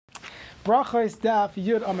Brachos Daf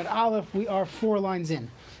Yud Amid Aleph. We are 4 lines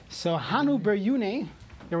in. So Hanu Beryune,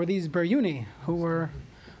 there were these Beryune who were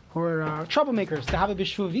troublemakers. The Hava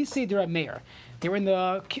Bishvuvisi Dira Mayor. They were in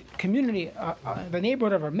the community, the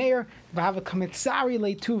neighborhood of our mayor. They have a Kamitsari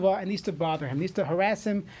Leituva and used to bother him, used to harass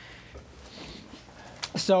him.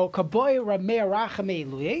 So Kaboy Rameir Rachame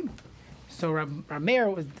Luye. So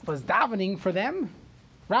Rameir was davening for them.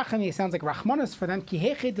 Rachame sounds like Rachmanis for them.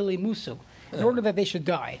 Kiheche de Musu. In order that they should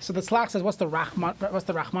die. So the Slach says, what's the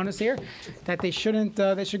Rachmanis here? That they shouldn't.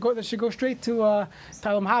 They should go straight to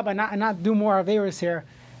Talam Haba and not do more Averis here.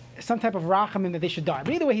 Some type of Rachamim that they should die.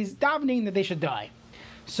 But either way, he's davening that they should die.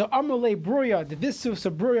 So Amrle Bruria, the Visu,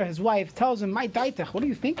 so Bruria, his wife, tells him, "My daitach, what are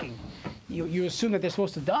you thinking? You assume that they're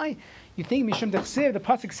supposed to die? You think Mishum Dechsev, the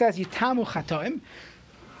pasuk says, Yitamu Chatoim,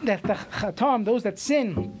 that the Chatam, those that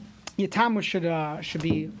sin, Yitamu should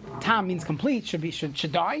be, Tam means complete,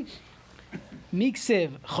 should die.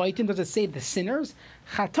 Miksiv Choitim, does it say the sinners?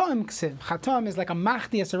 Chatoim Ksiv, Chatam is like a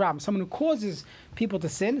Machdi Asarab, someone who causes people to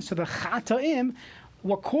sin. So the Chatoim,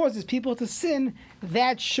 what causes people to sin,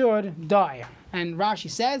 that should die." And Rashi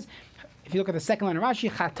says, if you look at the second line of Rashi,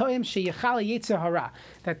 Chatoim sheyechal yetzer hara,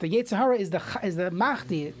 that the yetzer hara is the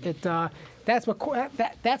machdi.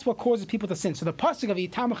 That's what causes people to sin. So the pasuk of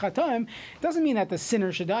Yitamu Chatoim doesn't mean that the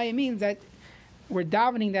sinner should die. It means that we're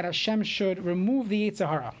davening that Hashem should remove the yetzer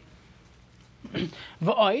hara.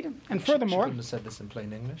 V'oid, and furthermore, She couldn't have said this in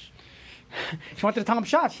plain English. He wanted to tell him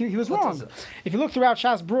Shas. He was wrong. If you look throughout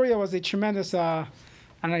Shas, Bruria was a tremendous. I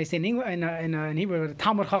don't know how you say in English, in Hebrew,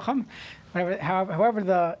 Talmud Chacham. However,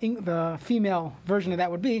 the female version of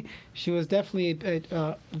that would be, she was definitely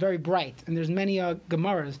very bright. And there's many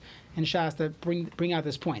Gemaras in Shas that bring out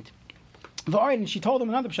this point. And she told him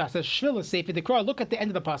another Shas, says Shvila Sefer Dekra. Look at the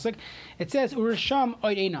end of the pasuk. It says Urisham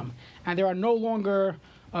Oid Einam, and there are no longer.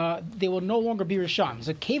 They will no longer be Risham.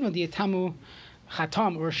 So Kavan the Tamu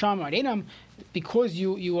Chatam or Risham Oid Einam, because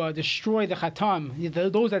you destroy the Chatam,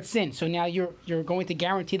 those that sin. So now you're going to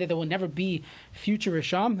guarantee that there will never be future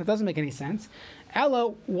Risham. That doesn't make any sense.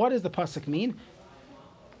 Ella, what does the pasuk mean?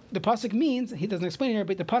 The pasuk means, he doesn't explain it here,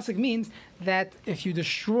 but the pasuk means that if you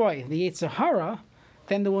destroy the Yetzer Hara,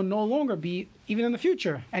 then there will no longer be, even in the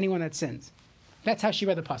future, anyone that sins. That's how she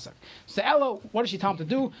read the pasuk. So Ella, what does she tell him to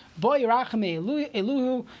do? Boy Rachame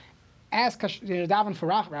Eluhu, ask daven for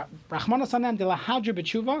Rachmanas on them de lahadra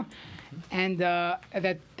b'tshuva, and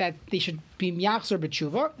that they should be miyachzer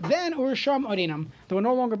b'tshuva. Then urisham odinam, there will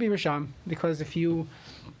no longer be risham, because if you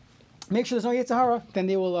make sure there's no yetzer hara, then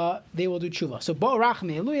they will do tshuva. So bo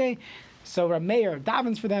rachme eluye, so Rameir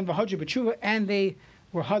davens for them v'hadra b'tshuva, and they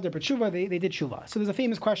were hadra b'tshuva. They did tshuva. So there's a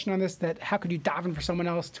famous question on this, that how could you daven for someone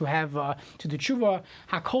else to have to do tshuva?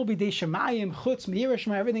 Hakol b'dei shemayim chutz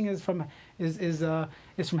m'yirah. Everything is from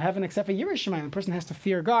heaven except for Yiras Shamayim. The person has to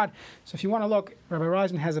fear God. So if you want to look, Rabbi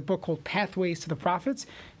Reisman has a book called Pathways to the Prophets.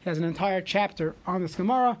 He has an entire chapter on this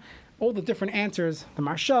Gemara, all the different answers, the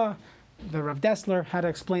Marsha, the Rav Dessler, how to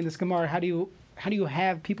explain this Gemara. How do you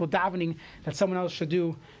have people davening that someone else should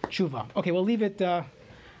do tshuva? Okay, we'll leave it for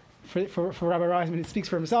Rabbi Reisman. It speaks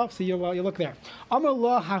for himself, so you'll look there. Amar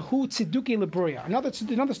la hahu tzeduki lebruya.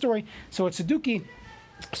 Another story. So a tzeduki,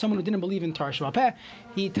 someone who didn't believe in Torah Sheba'al Peh,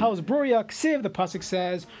 he tells Bruria Ksiv, the pasuk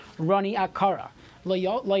says, Rani Akara. La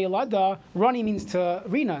Yalada, Rani means to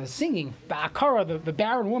Rina, is singing. The Akara, the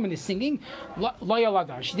barren woman, is singing. La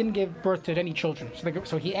Yalada, she didn't give birth to any children.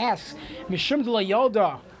 So he asks, Mishum de La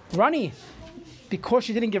Yalda, Rani, because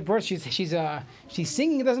she didn't give birth, she's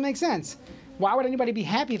singing, it doesn't make sense. Why would anybody be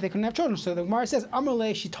happy if they couldn't have children? So the Gemara says,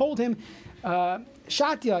 Amrle, she told him,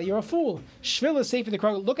 Shatya, you're a fool. Shvila Sefer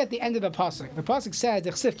Dekra. Look at the end of the pasuk. The pasuk says,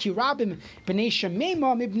 "Kirabim b'nei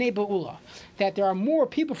Shemema mibnei Beula," that there are more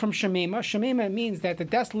people from Shemema. Shemema means that the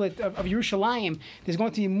desolate of Yerushalayim, there's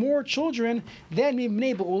going to be more children than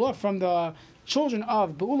mibnei Beula, from the children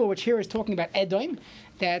of Beula, which here is talking about Edom.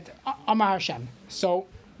 That Amar Hashem. So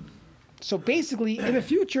basically, in the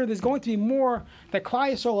future, there's going to be more. That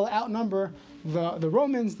Klal Yisrael will outnumber the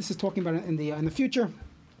Romans. This is talking about in the future.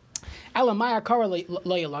 Elamaya Kara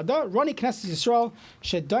Loyalada, Rani Knesset Yisrael,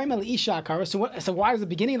 Shedaim El Isha Akara. So why does the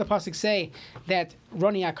beginning of the pasuk say that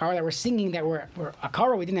Rani Akara, that we're singing that we're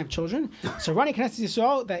Akara, we didn't have children? So Rani Knesset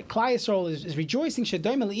Yisrael, that Klal Yisrael is rejoicing,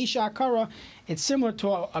 Shedaim El Isha Akara, it's similar to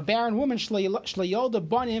a barren woman, Shlayolda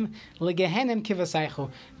Banim Legehenim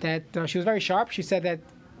Kivasaychu, that she was very sharp. She said that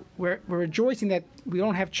we're rejoicing that we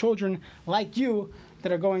don't have children like you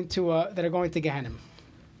that are going to Gehenim.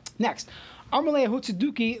 Next. Amalei Ahu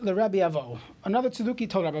Tzeduki LeRabbi Avo. Another Tzeduki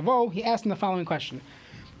told Rabbi Avo, he asked him the following question.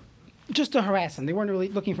 Just to harass him. They weren't really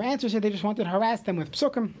looking for answers here, they just wanted to harass them with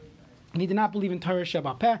psukim. and he did not believe in Torah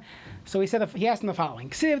Shabbat Peh. So he said he asked him the following.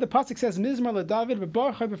 Ksiv, the pasuk says, Mizmar LeDavid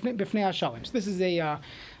v'Baruch b'fnei Hashalim. So this is a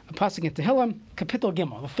pasuk in Tehillim, Kapitel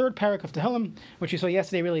Gimel, the third parak of Tehillim, which we saw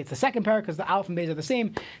yesterday. Really, it's the second parak because the Aleph and Beis are the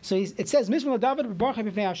same. So it says, Mizmar LeDavid v'Baruch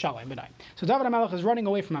b'fnei Hashalim. So David HaMelech is running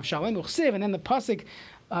away from Avshalom. Ksiv, and then the pasuk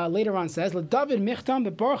later on says, LeDavid michtam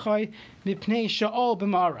v'Baruch b'pnei Shaol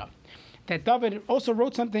b'Ma'ara. That David also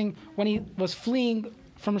wrote something when he was fleeing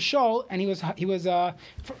from Shaul, and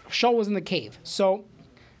Shaul was in the cave. So,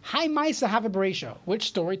 Hai Maisa have a Bereisha. Which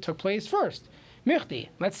story took place first? Michti.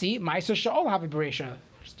 Let's see. Maisa Shaul have a Bereisha.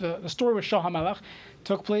 The story with Shaul HaMelech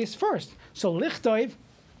took place first. So Lichtov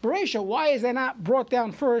Bereisha. Why is that not brought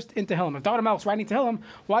down first in Tehillim? If David HaMelech is writing Tehillim,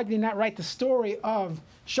 why did he not write the story of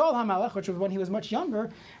Shaul HaMelech, which was when he was much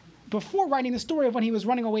younger, before writing the story of when he was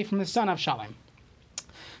running away from his son Avshalom?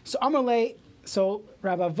 So Amalei, so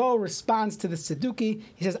Rabbi Vo responds to the Tzeduki.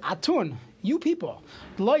 He says, Atun, you people,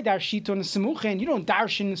 loy darshitun smuchin. You don't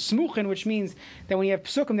darshin smuchin, which means that when you have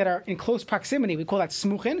psukim that are in close proximity, we call that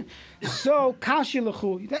smuchin. So kashi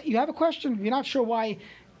lechu. You have a question. You're not sure why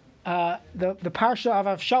the parsha of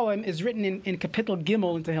Avshalom is written in Kapitel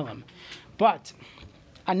Gimel in Tehillim, but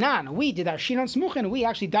Anan, we did darshin on smuchin. We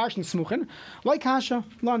actually darshin smuchin. Like kasha,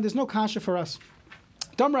 Lon, there's no kasha for us.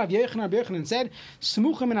 Dam Rav Yochanan said,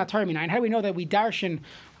 "Smuchim in atar minayin." How do we know that we darshan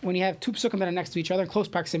when you have two psukim that are next to each other in close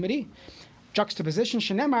proximity? Juxtaposition,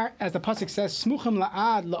 shenemar, as the pasuk says, "Smuchim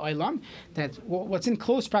la'ad la'olam." That what's in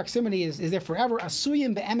close proximity is there forever.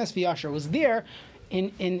 Asuyim be'emes v'yasher was there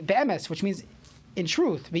in be'emes, which means in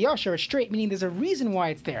truth. V'yasher is straight, meaning there's a reason why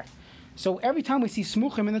it's there. So every time we see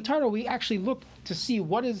smuchim in the Torah, we actually look to see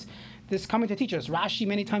what is this coming to teach us. Rashi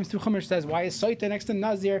many times through Chumash says, why is Saita next to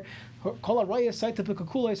Nazir? Kol Araya Saita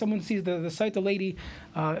Pekakula. Someone sees the Saita lady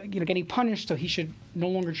getting punished, so he should no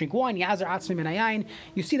longer drink wine. Yazar Atzmim and Ayin.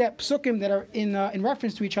 You see that psukim that are in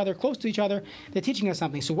reference to each other, close to each other, they're teaching us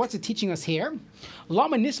something. So what's it teaching us here?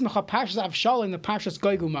 Lama Nismacha Parshas Avshalom in the Parshas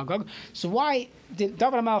Goygu Magog. So why did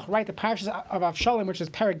David HaMelech write the Parshas of Avshalom, which is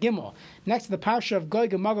Parak Gimel, next to the Parsha of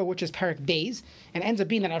Goygu Magog, which is Parak Beis, and ends up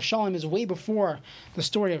being that Avshalom is way before the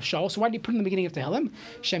story of Shaul. So why did he put it in the beginning of Tehillim?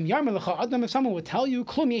 Shem Yarmelecha Adam, if someone would tell you,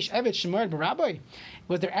 Klum Yesh Evet Shemar B'Rabbi,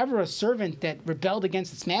 was there ever a servant that rebelled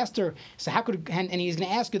against its master? So how could, and he's going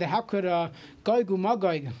to ask you that how could Goygu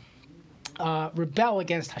Magog rebel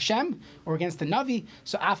against Hashem or against the Navi?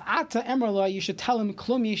 So Af Ata Emerla, you should tell him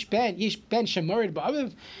Klum Yesh Ben Shemurid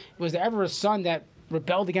Ba'aviv. Was there ever a son that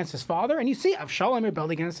rebelled against his father? And you see Avshalom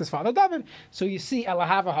rebelled against his father David. So you see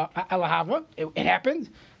Elahava, it happened.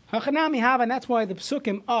 Hachanami Hava, and that's why the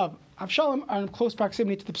psukim of Avshalom are in close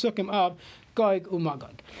proximity to the psukim of Gog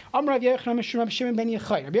uMagog. Rav Yochanan Shimon ben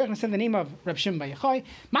Yochai. Rabbi Yochanan said the name of Reb Shimon ben Yochai.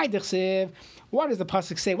 My dichsev. What does the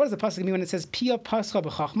pasuk say? What does the pasuk mean when it says Pia Pascha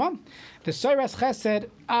b'Chachma? The Soras Chesed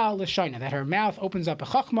al L'Shaina, that her mouth opens up a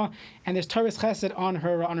Chachma, and there's Torah's Chesed on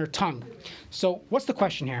her tongue. So what's the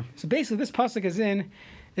question here? So basically, this pasuk is in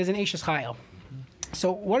Eishes Chayil.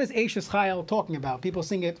 So what is Eishes Chayil talking about? People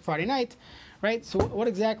sing it Friday night, right? So what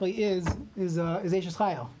exactly is Eishes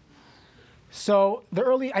Chayil? So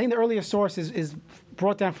I think the earliest source is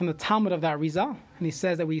brought down from the Talmud of the Arizal, and he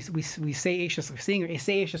says that we say Eishes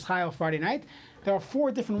Chayil Friday night. There are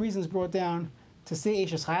 4 different reasons brought down to say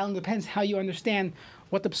Eishes Chayil, and it depends how you understand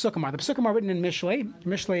what the psukim are. The psukim are written in Mishlei.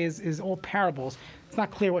 Mishlei is all parables. It's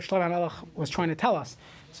not clear what Shlomo HaMelech was trying to tell us.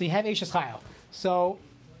 So you have Eishes Chayil. So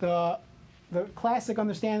the classic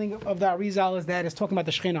understanding of the Arizal is that it's talking about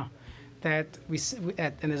the Shechina, that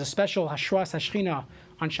and there's a special Hashras HaShechina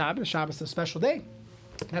on Shabbos. Shabbos is a special day.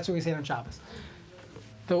 That's what we say it on Shabbos.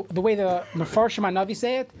 The way the Mefarshim HaNavi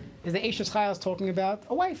say it is that Eishes Chayil is talking about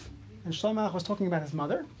a wife, and Shlomo HaMelech was talking about his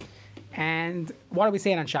mother. And why do we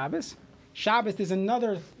say it on Shabbos? Shabbos, there's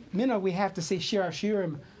another minhag we have to say Shir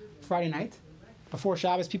HaShirim Friday night. Before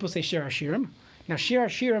Shabbos, people say Shir HaShirim. Now, Shir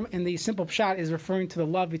HaShirim in the simple pshat is referring to the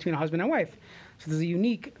love between a husband and wife. So there's a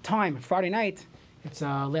unique time, Friday night. It's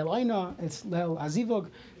Leil Oina, it's Leil Azivug.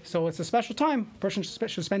 So it's a special time. A person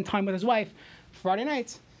should spend time with his wife Friday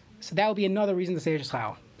night. So that would be another reason to say Eishes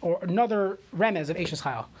Chayil, or another remez of Eishes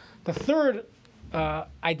Chayil. The third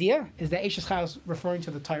idea is that Eishes Chayil is referring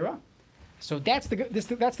to the Torah. So that's the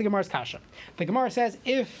Gemara's kasha. The Gemara says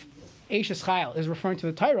if Eishes Chayil is referring to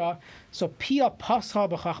the Torah, so Pia Pascha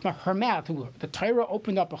b'Chachma, her mouth, the Torah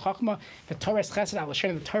opened up b'Chachma, the Torah is Chesed al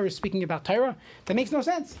L'Shaina, the Torah is speaking about Torah. That makes no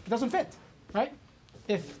sense. It doesn't fit, right?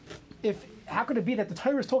 If how could it be that the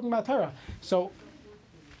Torah is talking about Torah? So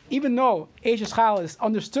even though Eishes Chayil is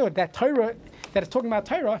understood that Torah that it's talking about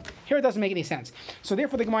Torah, here it doesn't make any sense. So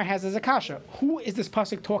therefore the Gemara has as a kasha. Who is this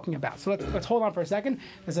pasuk talking about? So let's hold on for a second.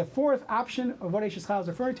 There's a fourth option of what Eishes Chayil is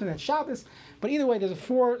referring to, and that's Shabbos. But either way, there's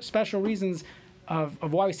four special reasons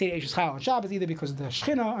of why we say Eishes Chayil on Shabbos, either because of the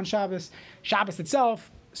Shechina on Shabbos, Shabbos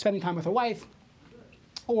itself, spending time with a wife,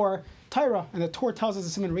 or Torah, and the Torah tells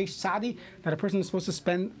us in Reish Tzadi that a person is supposed to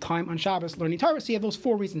spend time on Shabbos learning Torah. So you have those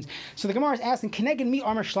four reasons. So the Gemara is asking, Keneged mi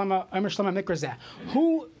Amar Shlema Mikrazeh?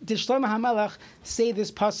 Who did Shlomo HaMelech say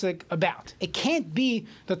this pasuk about? It can't be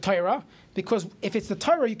the Torah, because if it's the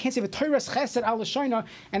Torah, you can't say the Torah is Chesed al Shayna,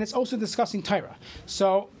 and it's also discussing Torah.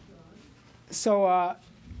 So the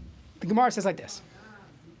Gemara says like this.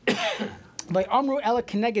 By Amru Ela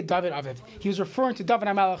Keneged David Aviv. He was referring to David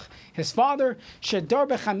HaMelech, his father, Shedar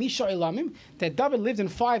Bechamisha Elamim, that David lived in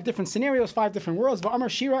 5 different scenarios, 5 different worlds, Va'amar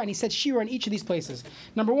Shira, and he said Shira in each of these places.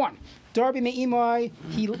 Number 1, Darbi Me'imai,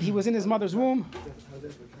 he was in his mother's womb.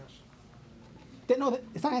 No,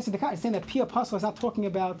 it's not answering the question. It's saying that Pia Pasuk is not talking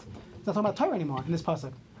about Torah anymore in this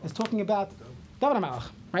pasuk. It's talking about David HaMelech,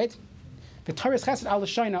 right? The Torah is Chesed al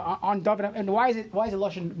Shayna on David, and why is it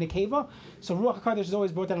Lashon Nekeva? So Ruach HaKodesh is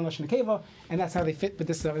always brought down in Lashon Nekeva, and that's how they fit with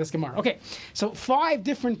this Gemara. Okay, so 5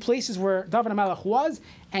 different places where David HaMelech was,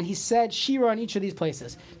 and he said Shira in each of these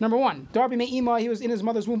places. Number 1, Darbi Me'ima, he was in his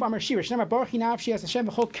mother's womb. Amar Shira, Shnema Baruch Nafshi as Hashem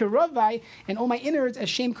v'chol kiravai, and all my innards as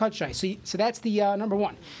Shem Kachai. So that's the number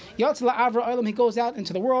 1. Yatz la'avra olam, he goes out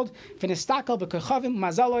into the world. V'nistakal b'kechavim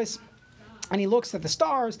mazalos. And he looks at the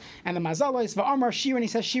stars and the mazalos, va'amar Shira, and he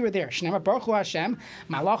says Shira there. Shnema Baruch Hu Hashem,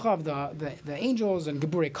 Malacha of the angels and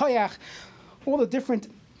Geburei Koyach, all the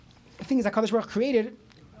different things that Kadosh Baruch created,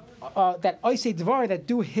 that Oisei Dvar, that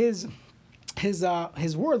do his word,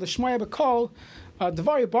 the Shmaya B'Kol,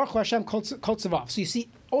 Dvar Baruch Hu Hashem Kol Tzavav. So you see,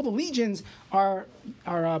 all the legions are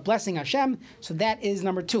blessing Hashem. So that is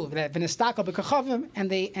number 2. That V'nistakal b'kachavim,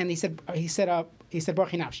 and he said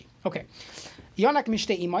Baruch Nafshi. Okay. Yanak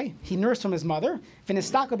Mishtei Imai, he nursed from his mother.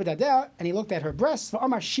 V'nistaka b'dadeh, and he looked at her breasts.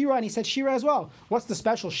 V'amar Shira, and he said Shira as well. What's the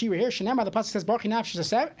special Shira here? Shenema, the pasuk says Baruch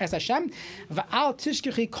Nafshi as Hashem. V'al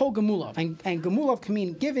tishkechi kol gemulav, and gemulav can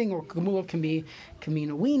mean giving, or gemulav can mean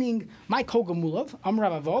a weaning. My kol gemulav, Amar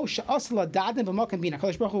Avo she'asla daden v'mokem bina.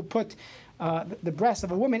 Kadosh Baruch Hu put the breast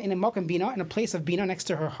of a woman in a mokem bina, in a place of bina next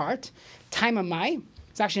to her heart. Time of Mai.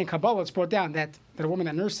 It's actually in Kabbalah. It's brought down that a woman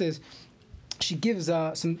that nurses, she gives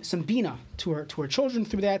some bina to her children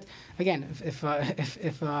through that. Again, if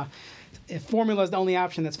formula is the only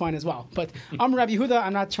option, that's fine as well. But I'm Rabbi Yehuda.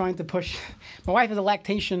 I'm not trying to push. My wife is a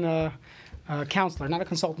lactation counselor, not a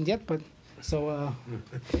consultant yet, but so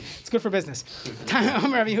it's good for business.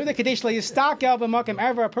 I'm Rabbi Yehuda. Kadesh le'yistak b'makom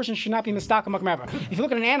ever. A person should not be mistak b'makom ever. If you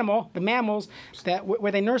look at an animal, the mammals that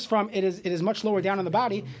where they nurse from, it is much lower down in the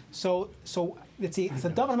body. So it's a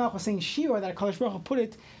David HaMelech was saying Shira that Kadosh Baruch Hu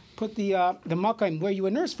put the makom where you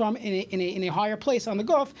would nurse from in a higher place on the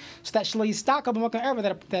guf, so that shlo yistaka b'makom ever,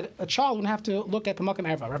 that a child wouldn't have to look at the makom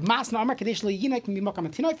ever. Rav Masna Amar Kadesh le'yinek can be makom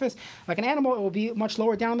atinoifis, like an animal, it will be much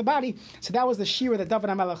lower down in the body. So that was the shira that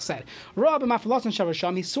David HaMelech said. Rab b'mafalosan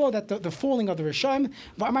shavasham, he saw that the falling of the Rishayim.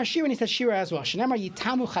 V'amar Shira, and he said Shira as well. Shenemar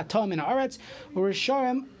yitamu chatam in haaretz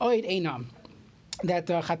u'Rishayim oid einam. That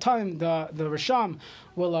chatam, the Risham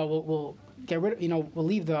will get rid, will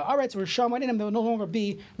leave the Aretz Risham, and there will no longer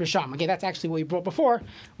be Risham. Again, that's actually what we brought before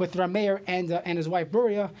with Rameir and his wife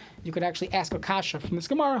Bruria. You could actually ask a kasha from this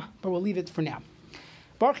Gemara, but we'll leave it for now.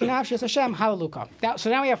 Baruch Nafshi Hashem, hallelujah. So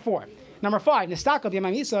now we have 4. Number 5, Nistakal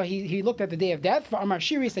B'Yamam Yisa, he looked at the day of death. For Amar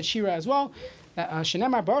Shiri, said Shira as well.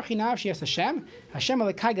 Shenemar Baruch Nafshi Hashem, Hashem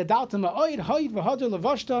Alekai Gadalta Ma'oid Hoid V'Hodur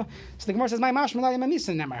Levashta. So the Gemara says, My Mash Malay Yamam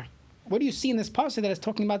Yisa Nemar. What do you see in this passage that is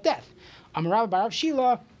talking about death? Amar Barav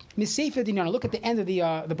Shila. Missefer Dinyan. Look at the end of the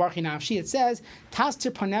Baruch Nafshi. It says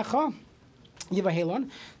Tastir Panecha Yivahelon.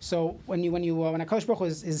 So when HaKadosh Baruch Hu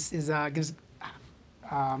gives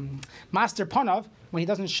Master Panav, when he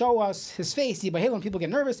doesn't show us his face, Yivahelon, people get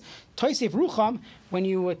nervous. Toisef Rucham, when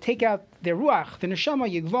you take out their ruach, the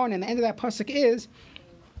neshama Yigvon, and the end of that pasuk is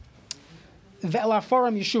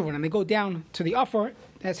Ve'elafaram Yeshuvon, and they go down to the Afar.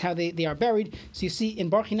 That's how they are buried. So you see in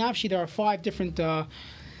Baruch Nafshi there are 5 different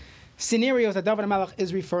scenarios that David HaMelech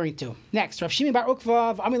is referring to. Next, Rav Shimi Bar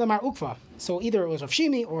Ukva, V'amila Mar Ukva. So either it was Rav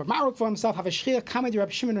Shimi or Mar Ukva himself, have a shchir kamed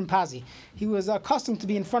Rav Shimon ben Pazi. He was accustomed to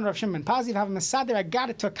be in front of Rav Shimon ben Pazi, have a mesader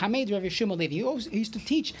agadata kamed Rav Shimon Levi. He used to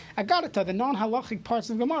teach agadata, the non-halachic parts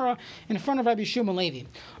of Gemara, in front of Rabbi Shimon Levi.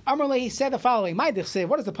 Amar he said the following: My dichsev,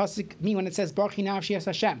 what does the pasuk mean when it says Baruch Nafshi es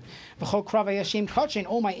Hashem? V'chol kravei Hashem kachein,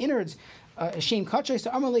 all my innards. Hashem Kachay, so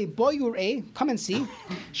Amalei Boyur, come and see.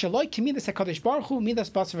 Shaloi Kimidas HaKadosh Baruch Hu Midas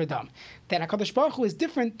Basar V'Dam. That HaKadosh Baruch Hu is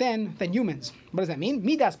different than humans. What does that mean?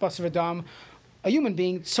 Midas Basar V'Dam a human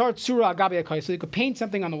being, tsar tsura agabi akai. So you could paint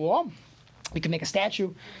something on the wall. You can make a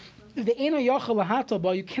statue. The ena yachal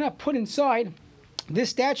lahatal, you cannot put inside this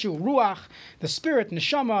statue ruach, the spirit,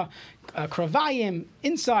 neshama, kravayim,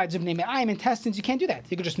 insides of neme'ayim, intestines. You can't do that.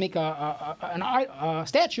 You could just make a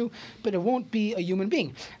statue, but it won't be a human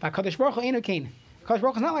being. Kadosh Baruch Hu eno kain. Kadosh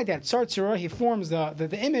Baruch Hu is not like that. Tsar tzura, he forms the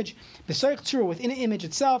image, the sarich tzura within the image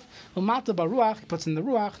itself. Umata baruach, he puts in the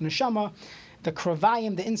ruach, neshama, the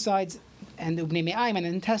kravayim, the insides, and the ubnei me'ayim, and the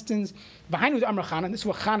intestines. Behind the Amr Chana, this is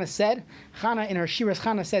what Chana said. Chana in her Shiras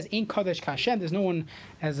Chana says, "Ein Kadosh Hashem." There's no one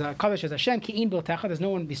as Kadosh as Hashem. Ki ein biltecha. There's no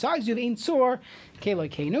one besides you. Ein Tzor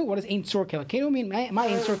Kelokeinu. What does Ein Tzor Kelokeinu mean? My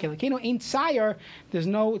Ein Tzor Kelokeinu. Ein Tzayar. There's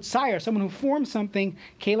no Tzayar. Someone who forms something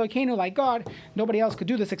Kelokeinu like God. Nobody else could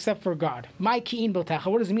do this except for God. My Ki ein biltecha.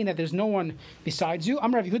 What does it mean that there's no one besides you?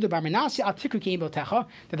 Amr Rav Yehuda bar Menashe al tikru Ki ein biltecha.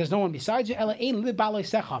 That there's no one besides you. Ela ein li baloi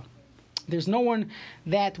secha. There's no one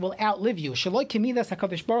that will outlive you. Shaloi kemidas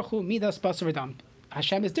hakadosh baruch hu midas basar v'dam.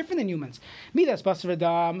 Hashem is different than humans. Midas basar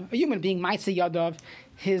v'dam. A human being, ma'aseh yadav,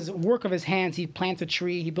 his work of his hands. He plants a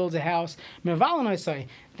tree. He builds a house. Mevalan osai.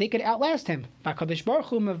 They could outlast him. Hakadosh baruch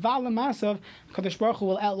hu mevalan masav. Hakadosh baruch hu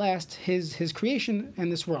will outlast his creation in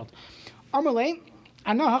this world. Amalei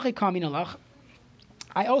ana hachi kamin alach.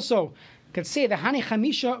 I also could say that hani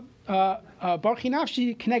chamisha barchi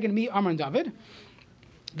nafshi keneged mi Amar David.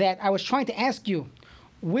 That I was trying to ask you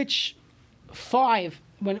which 5,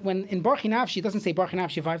 when in Barchi Nafshi, it doesn't say Barchi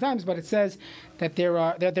Nafshi 5 times, but it says that there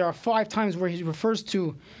are 5 times where he refers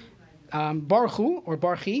to Baruchu or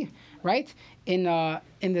Barchi, right? In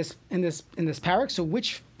this parak. So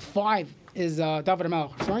which 5 is David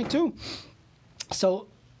HaMelech referring to? So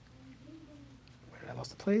where did I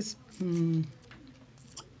lost the place?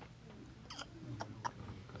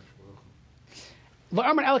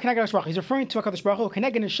 He's referring to HaKadosh Baruch Hu,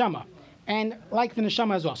 Keneged Neshama, and like the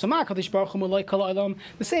Neshama as well. So Ma HaKadosh Baruch Hu Malay Kol Ha'olam,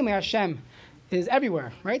 the same way Hashem is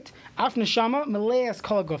everywhere, right? Af Neshama Malayas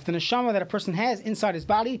Kol HaGuf, the Neshama that a person has inside his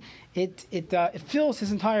body, it fills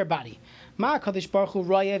his entire body. Ma HaKadosh Baruch Hu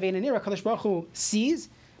Raya Ve'ein Nira, HaKadosh Baruch Hu sees,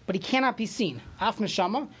 but he cannot be seen. Af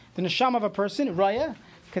Neshama, the Neshama of a person, Raya,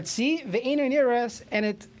 could see, Ve'ein Niras, and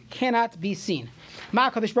it cannot be seen. Ma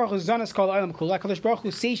Kadosh Baruch Hu Zana Kol Ha'olam Kula. Kadosh Baruch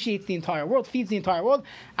Hu satiates the entire world, feeds the entire world.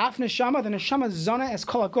 Af Neshama, the Neshama Zana as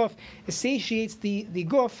Kol HaGuf, satiates the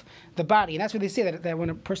guf, the body. And that's what they say, that when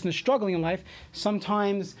a person is struggling in life,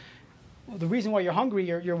 sometimes the reason why you're hungry,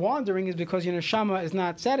 you're wandering, is because your Neshama is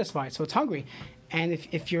not satisfied, so it's hungry. And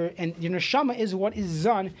if your Neshama is what is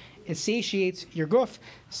Zan, it satiates your guf.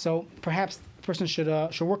 So perhaps the person should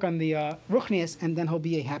work on the ruchnius, and then he'll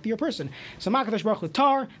be a happier person. So Ma HaKadosh Baruch Hu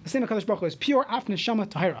tar, the same HaKadosh Baruch Hu is pure, af neshama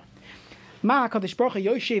tahira. Ma HaKadosh Baruch Hu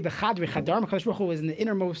yoshev b'chadri chadarim. HaKadosh Baruch Hu is in the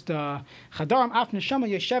innermost chadarim. Af neshama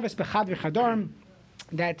yosheves b'chadri chadarim.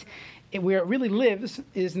 That where it really lives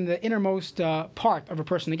is in the innermost part of a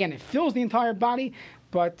person. Again, it fills the entire body,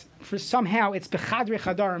 but for somehow it's b'chadri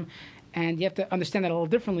chadarim, and you have to understand that a little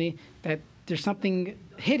differently. That there's something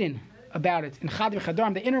hidden about it. In Chadri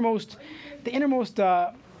Chadarim, the innermost,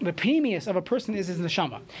 the premius of a person is his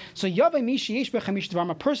neshama. So Yavai Mishi Yesh Bechamish Dvarim,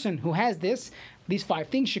 a person who has these 5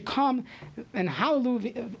 things should come and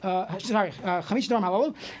hallelu, Chamish Dvarim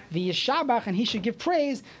hallelu, v'yeshabach, and he should give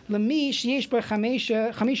praise Lemi Sheyesh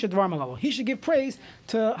Bechamisha Dvarim hallelu. He should give praise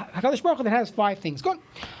to HaKadosh Baruch Hu that has 5 things. Good.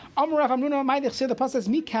 Amar Rav Amnuna Ma'idich said the pasuk says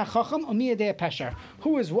Mikach Chacham or Miyadei Pesher.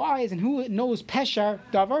 Who is wise and who knows Pesher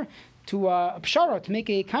Davar, to pshara, to make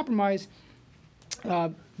a compromise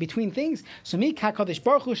between things. So mi HaKadosh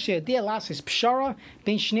Baruch Hu she'edeh lasis pshara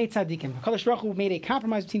ben shnei tzadikim. HaKadosh Baruch Hu made a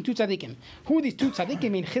compromise between 2 tzadikim. Who are these 2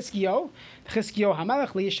 tzadikim? In Chizkiyo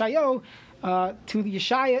HaMelech Yeshayahu, to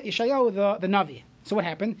Yeshayahu the Navi. So what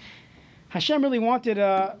happened? Hashem really wanted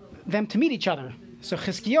them to meet each other. So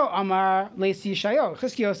Chizkiyo Amar Leis Yeshayahu.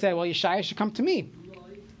 Chizkiyo said, well, Yeshaya should come to me.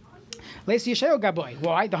 Why? The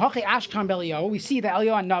Hachi Ashkan Beliyahu. We see that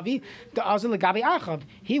Eliyahu Navi, the Azul Gabi Achav.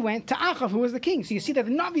 He went to Achav, who was the king. So you see that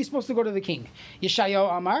the Navi is supposed to go to the king.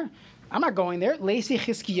 Yeshayahu Amar, I'm not going there. Leisi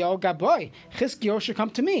Chizkiyo Gaboy. Chizkiyo should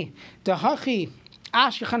come to me. The Hachi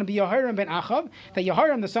Ashkan be Yehoram ben Achav. That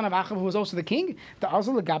Yehoram, the son of Achav, who was also the king, the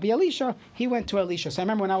Azul Gabi Elisha. He went to Elisha. So I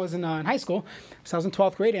remember when I was in high school, so I was in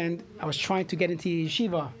 12th grade, and I was trying to get into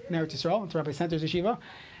yeshiva in Eretz Yisrael, into Rabbi Center's yeshiva.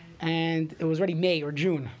 And it was already May or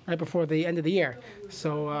June, right before the end of the year.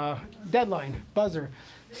 So deadline, buzzer.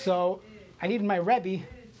 So I needed my Rebbe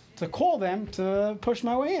to call them to push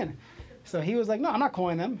my way in. So he was like, no, I'm not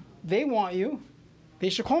calling them. They want you. They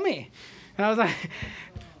should call me. And I was like,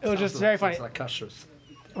 it was just very funny. Sounds like kashrus.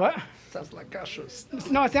 What? Sounds like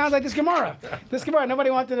kashrus. No, it sounds like this Gemara.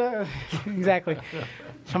 Nobody wanted to... Exactly.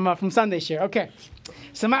 from Sunday share. Okay.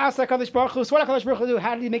 So Ma'asa Kadosh Baruch Hu. So what Kadosh Baruch Hu do?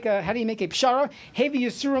 How do you make a pshara? Hevi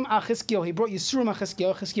Yisurim al Chizkiyo. He brought Yisurim al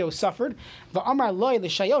Chizkiyo. Chizkiyo suffered. Va'amar loy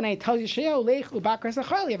l'shayo. And he tells Yishayo lech ubakar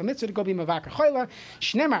zachayla. You have a mitzvah to go be mavakar chayla.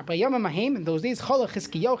 Shnemar b'yom mahim. In those days, chola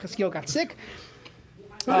Chizkiyo. Chizkiyo got sick.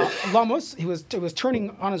 Lamos, he was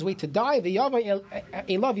turning on his way to die. V'yava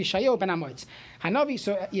elav Yishayo ben Amoitz. Hanavi,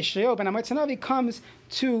 so Yishayo ben Amoitz Hanavi comes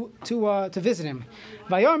to visit him.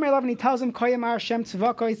 Vayomer elav, and he tells him, Koyamar Shem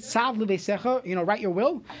tzvakoy tzav l'veisecha. Write your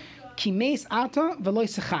will. Ki meis ata v'loy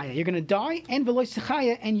sechaya. You're going to die and v'loy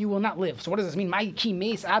sechaya, and you will not live. So what does this mean? My ki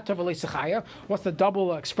meis ata v'loy sechaya. What's the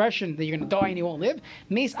double expression that you're going to die and you won't live?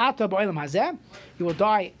 Meis ata ba'olam hazeh. You will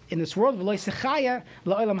die in this world. V'loy sechaya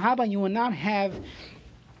la'olam haba. You will not have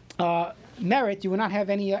merit, you will not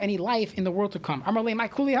have any life in the world to come. Amarle, my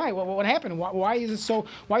kuli hai. What happened? Why is it so?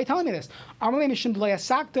 Why are you telling me this? Amarle mishum d'lo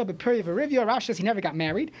yasakta b'peri v'rivya. Rashi says he never got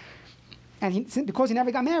married, and because he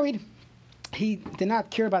never got married, he did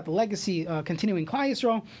not care about the legacy continuing Klal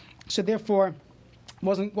Yisrael, so therefore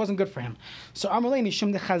wasn't good for him. So Amarle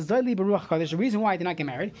mishum d'chazali b'ruach kodesh. There's a reason why I did not get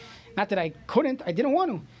married. Not that I couldn't, I didn't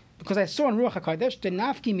want to. Because I saw in Ruach HaKodesh, the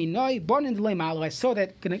nafki minoi born in the malu. I saw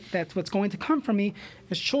that what's going to come from me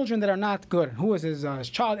is children that are not good. Who was his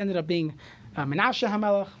child? Ended up being Menashe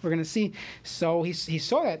HaMelech. We're going to see. So he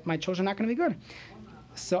saw that my children are not going to be good.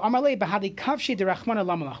 So Amalei bahadi kavshi derachmana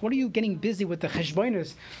lamalach. What are you getting busy with the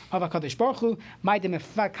cheshboiners of HaKadosh Baruch Hu?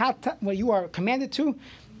 What you are commanded to,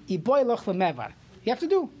 iboy loch lemevar. You have to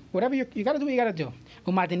do whatever you got to do. You got to do.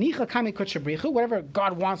 Umadenicha kami kutchabrichu. Whatever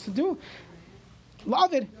God wants to do.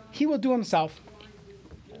 Love it, he will do himself.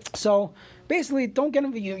 So basically, don't get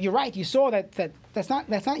him. You're right. You saw that's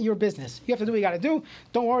not your business. You have to do what you got to do.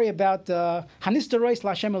 Don't worry about hanistarois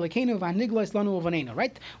lashem elekenu v'haniglois lanu uvanenu.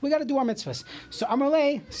 Right? We got to do our mitzvahs. So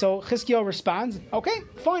Amalei. So Chizkiyo responds, okay,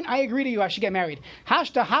 fine. I agree to you. I should get married.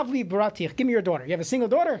 Hashta havli baratich. Give me your daughter. You have a single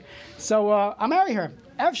daughter, so I'll marry her.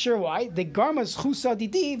 Sure, why? The garmas chusa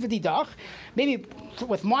didi v'didach. Maybe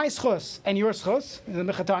with my schus and your schus, the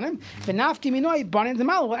mechatanim, the nafki minoi banin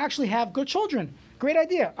demal will actually have good children. Great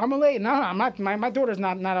idea. Amalei. No, I'm not. My daughter's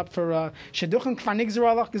not up for sheduchim kfarnig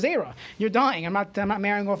zeralach gezera. You're dying. I'm not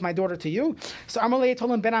marrying off my daughter to you. So Amalei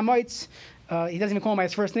told him Ben Amoitz. He doesn't even call him by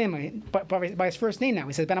his first name, but by his first name now.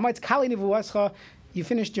 He says Ben Amoitz kali nevuascha. You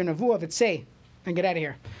finished your nevuah of say and get out of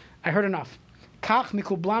here. I heard enough. Kach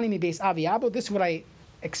mikublani mi beis avi abo. This is what I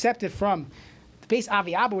accepted from the base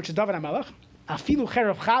Avi Abba, which is David HaMelech. Afilu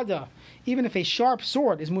cherev chada, even if a sharp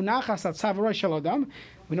sword is munachas at tzavaroy shel adam,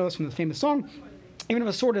 we know this from the famous song. Even if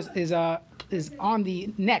a sword is on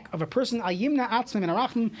the neck of a person, ayimna atzmim and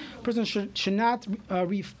arachim, person should not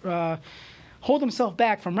hold himself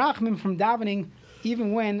back from rachmim, from davening,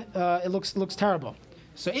 even when it looks terrible.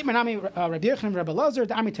 So Itmanami Rabbi Yochanan Rabbi Lazar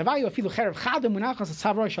Da'ami Tavayu Afilu cherev chada munachas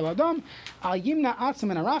at tzavaroy shel adam, ayimna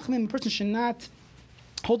atzmim and arachim, a person should not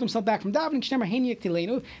hold himself back from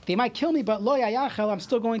davening. They might kill me, but lo yayachel, I'm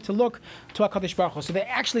still going to look to HaKadosh Baruch Hu. So the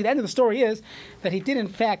end of the story is that he did in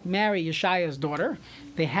fact marry Yeshaya's daughter.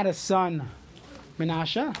 They had a son,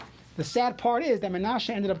 Menashe. The sad part is that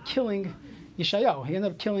Menashe ended up killing Yeshayahu. He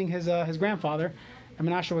ended up killing his grandfather. And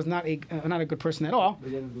Menashe was not a good person at all.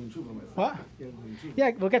 What?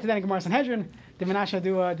 Yeah, we'll get to that in Gemara Sanhedrin. Did Menashe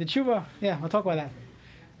do tshuva? Yeah, we'll talk about that.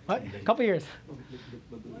 What? A couple years.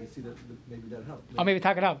 Maybe that helped. Oh, maybe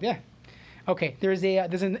talk it out. Yeah. Okay. There's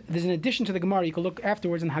an addition to the Gemara. You can look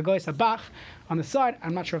afterwards in Haggai Sabach on the side.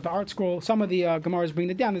 I'm not sure if the art scroll. Some of the Gemaras bring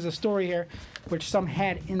it down. There's a story here which some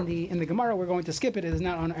had in the Gemara. We're going to skip it. It is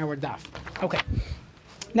not on our daf. Okay.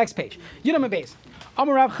 Next page. Yudam Beis.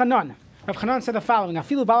 Amar Rav Chanan. Rav Chanan said the following: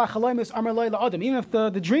 Afilu balach haloimus amar loy la'adam. Even if the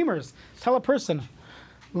dreamers tell a person,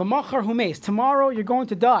 Lamachar humeis, tomorrow you're going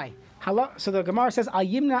to die. So the Gemara says,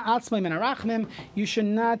 "Ayimna atzmai min arachmim." You should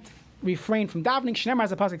not refrain from davening. Shneimar, as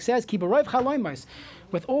the pasuk says, "Ki b'roiv chaloimos."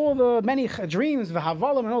 With all the many dreams,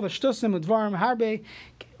 v'havalim, and all the shtusim, udvarim, harbe,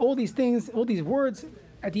 all these things, all these words.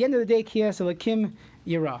 At the end of the day, kiyas elakim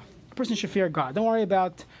yira. A person should fear God. Don't worry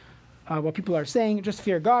about what people are saying. Just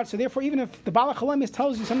fear God. So therefore, even if the balach chaloimos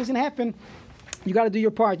tells you something's going to happen, you got to do your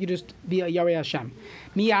part. You just be a Yarei Hashem.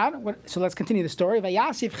 Miyad. So let's continue the story.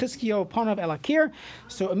 Vayasif Chizkiyo panav el hakir.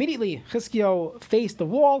 So immediately Chizkiyo faced the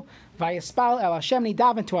wall. Vayaspal el Hashem. And he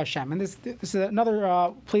davened to Hashem. And this is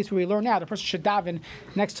another place where we learn now the person should daven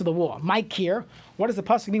next to the wall. My kir. What does the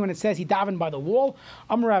pasuk mean when it says he davened by the wall?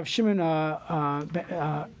 Amar Rav Shimon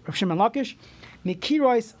Lakish.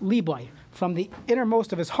 Mikirois liboy. from the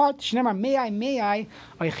innermost of his heart. Shnemar may I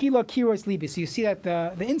oichila kiros libi. So you see that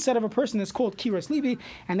the inside of a person is called kiros libi,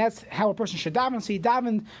 and that's how a person should daven. So he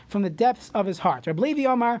davened from the depths of his heart. Rabbi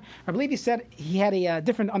Levi said he had a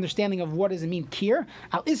different understanding of what does it mean kir.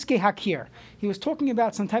 Al iske hakir. He was talking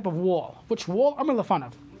about some type of wall. Which wall? Amar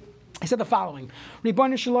lefanav. He said the following: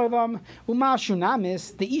 Ribbon Shalom Uma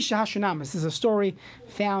Shunamis. The Isha Hashunamis is a story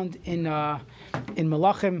found in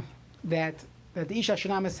Malachim that the Isha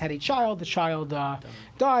Shunamis had a child. The child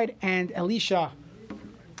died, and Elisha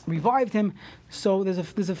revived him. So there's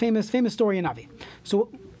a famous story in Avi. So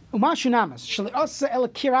Uma Shunamis Shalasa El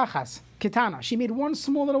Kirachas Kitana. She made one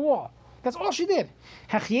small little wall. That's all she did.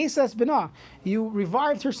 Hachyesas bena. You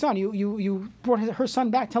revived her son. You brought her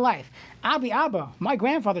son back to life. Abba, my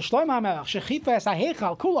grandfather Shlomo HaMelech, shechifa es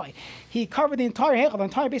hahechal kuloi. He covered the entire hechal, the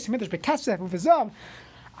entire base of midrash bekesef with his zav.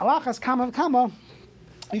 Alachas kama.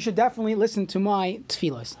 You should definitely listen to my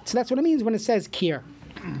tefillos. So that's what it means when it says kir.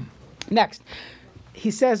 Next,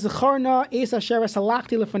 he says Zecharna es asher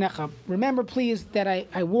salachti lefanecha. Remember, please, that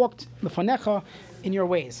I walked lefanecha in your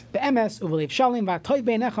ways. Be'emes uvelev shalim va'toy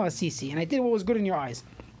beinecha asisi, and I did what was good in your eyes.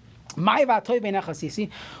 My va'toy beinecha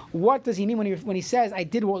asisi. What does he mean when he says I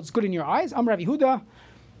did what was good in your eyes? Amar Rav Yehuda,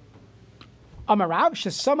 Amar Rav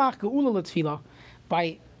shesamach geula l'tefila,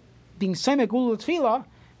 by being samech geula l'tefila,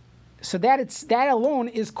 so that alone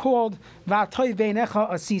is called va'toy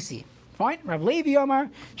beinecha asisi. Fine. Rav Levi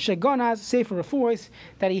Amar shegonaz sefer refuos,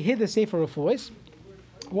 that he hid the sefer refuos.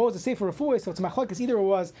 What was the sefer refuos? So it's machlokes. Either it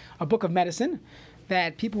was a book of medicine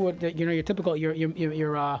that people would, your typical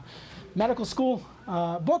your medical school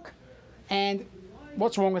book, and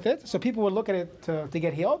what's wrong with it? So people would look at it to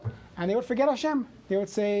get healed, and they would forget Hashem. They would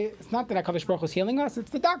say it's not that HaKadosh Baruch Hu is healing us;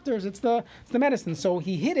 it's the doctors, it's the medicine. So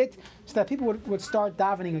he hid it so that people would start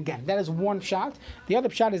davening again. That is one shot. The other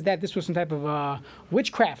shot is that this was some type of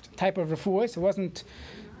witchcraft type of refuah. It wasn't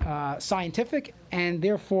scientific, and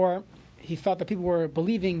therefore he felt that people were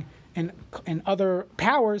believing in other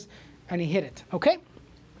powers, and he hid it. Okay?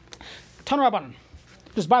 Tanu Rabbanan.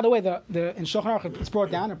 Just by the way, in Shulchan Aruch it's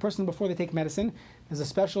brought down, a person before they take medicine, there's a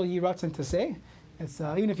special Yiratzin to say. It's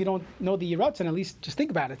even if you don't know the Yiratzin, at least just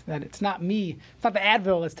think about it, that it's not me, it's not the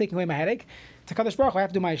Advil that's taking away my headache. It's HaKadosh Baruch Hu, I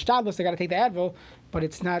have to do my Ishtadlus, I got to take the Advil, but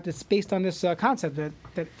it's not, it's based on this concept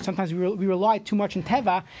that sometimes we rely too much in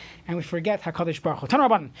Teva, and we forget HaKadosh Baruch Hu. Tanu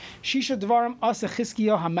Rabbanan. Shisha Dvarim Asa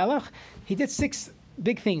Chizkiyahu HaMelech. He did 6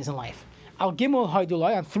 big things in life. Al Gimel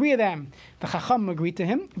Haidulai, on 3 of them, the Chacham agreed to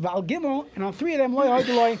him. Al Gimel, and on 3 of them, Loi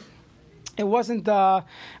Haidulai, it wasn't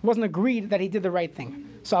agreed that he did the right thing.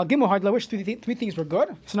 So Al Gimel Haidulai, which 3 things were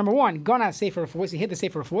good. So number 1, Gana Sefer of voice, he hid the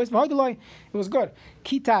Sefer of voice. Haidulai, it was good.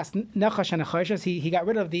 Kitas Nachash and Achoshes, he got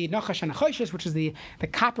rid of the Nachash and Achoshes, which is the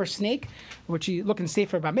copper snake, which you look in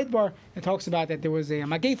Sefer Bamidbar. It talks about that there was a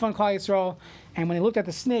Magef on Klal Yisrael, and when they looked at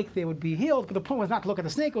the snake, they would be healed. But the point was not to look at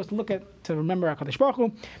the snake; it was to remember HaKadosh Baruch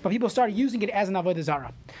Hu. But people started using it as an avodah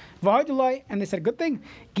zarah. V'haidulai, and they said, "Good thing."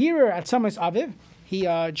 Girer at Samas Aviv, he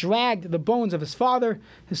dragged the bones of his father.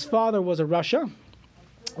 His father was a Russia.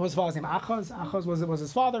 What was his father's name? Achaz. Achaz was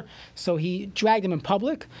his father. So he dragged him in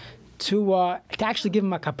public to actually give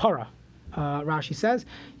him a kapara. Rashi says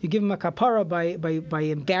you give him a kapara by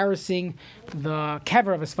embarrassing the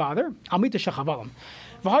kever of his father. Amita shachavalim.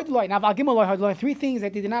 Now, 3 things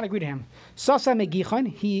that they did not agree to him. Sasa Megichon,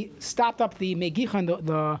 he stopped up the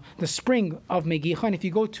Megichon, the spring of Megichon. If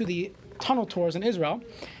you go to the tunnel tours in Israel,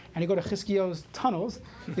 and you go to Chizkiyahu's tunnels,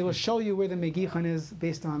 they will show you where the Megichon is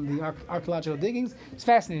based on the archaeological diggings. It's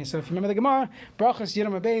fascinating. So if you remember the Gemara, Brachas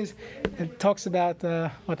Yidam Beis, it talks about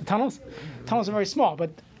the tunnels. Tunnels are very small,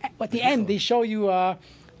 but at the end they show you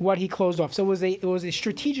what he closed off. So it was a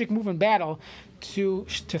strategic move in battle to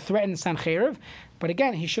threaten Sancheriv. But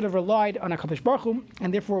again, he should have relied on HaKadosh Baruch Hu,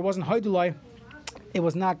 and therefore it wasn't Haidulai. It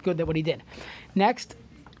was not good that what he did. Next,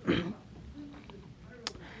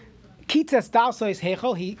 Kitzes Dalsois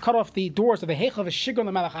Hechel, he cut off the doors of the Hechel of Shigon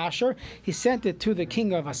the Melech Asher. He sent it to the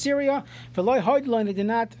king of Assyria. V'loi Haidulai, they did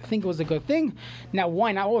not think it was a good thing. Now,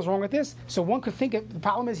 why not? What was wrong with this? So one could think the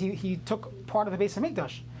problem is he took part of the Beis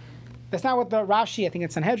HaMikdash. That's not what the Rashi, I think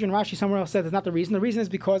it's Sanhedrin, Rashi somewhere else says that's not the reason. The reason is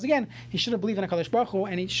because, again, he should have believed in HaKadosh Baruch Hu,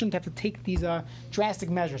 and he shouldn't have to take these drastic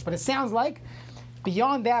measures. But it sounds like,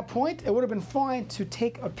 beyond that point, it would have been fine to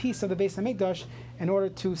take a piece of the Beis HaMikdash in order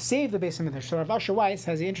to save the Beis HaMikdash. So Rav Asher Weiss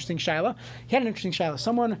has an interesting shaila. He had an interesting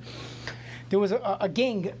shaila. There was a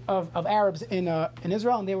gang of Arabs in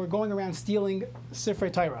Israel, and they were going around stealing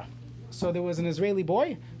Sifrei Torah. So there was an Israeli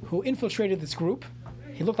boy who infiltrated this group.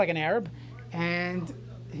 He looked like an Arab, and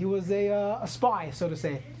he was a spy, so to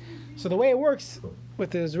say. So the way it works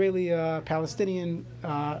with the Israeli-Palestinian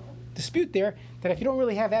dispute there that if you don't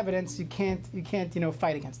really have evidence, you can't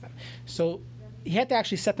fight against them. So he had to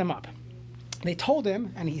actually set them up. They told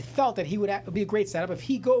him, and he felt that it would be a great setup if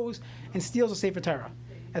he goes and steals a Sefer Torah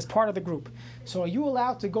as part of the group. So are you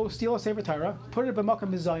allowed to go steal a Sefer Torah, put it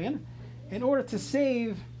b'makam mizayin, in order to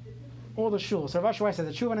save all the shuls? So Rav Ashi says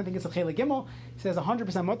that Shuvan, I think it's a Chele Gimel, he says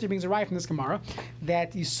 100% mutter, brings a right from this Gemara,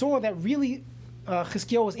 that you saw that really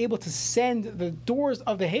Chizkiyahu was able to send the doors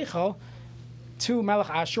of the Heichal to Melech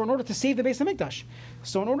Ashur in order to save the Beis HaMikdash.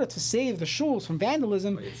 So in order to save the shuls from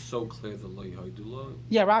vandalism... But it's so clear the Lo Yahidullah.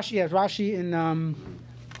 Yeah, Rashi in...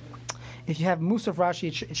 if you have Musaf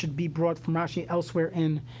Rashi, it should be brought from Rashi elsewhere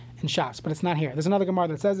in Shas, but it's not here. There's another Gemara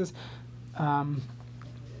that says this. Yeah,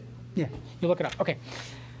 you look it up. Okay.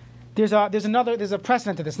 There's a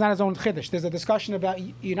precedent to this, not his own chiddush. There's a discussion about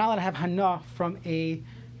you're not allowed to have hana from a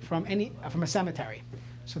cemetery.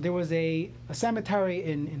 So there was a cemetery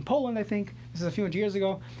in Poland, I think, this is a few hundred years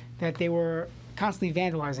ago, that they were constantly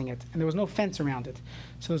vandalizing it, and there was no fence around it.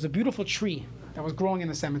 So there was a beautiful tree that was growing in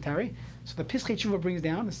the cemetery. So the Pischei Tshuva brings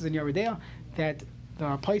down, this is in Yeridea, that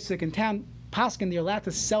the Paisik in town, Paskin, they're allowed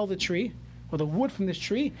to sell the tree, or the wood from this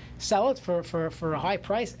tree, sell it for a high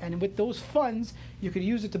price, and with those funds, you could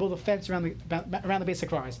use it to build a fence around the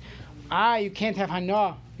basic rise. You can't have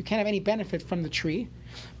hana, you can't have any benefit from the tree.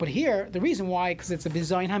 But here, the reason why, because it's a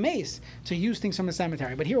bizayin hameis, to use things from the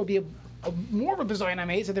cemetery. But here will be more of a bizayin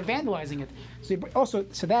hameis, so they're vandalizing it. So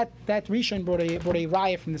that Rishon brought a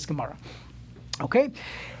raya from this Gemara. Okay,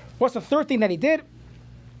 what's the third thing that he did?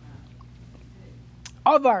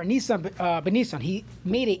 Avar Nisan Benisan, he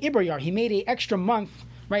made a Ibrayar, he made an extra month,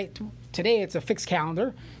 right? Today it's a fixed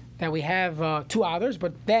calendar that we have 2 others,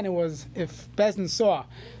 but then it was, if Bezdin saw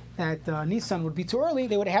that Nisan would be too early,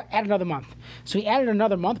 they would add another month. So he added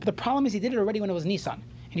another month, but the problem is he did it already when it was Nisan.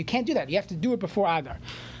 And you can't do that. You have to do it before Adar.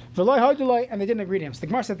 And they didn't agree to him. So the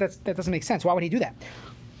Gemara said that doesn't make sense. Why would he do that?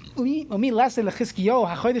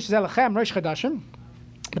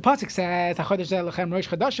 The pasuk says, this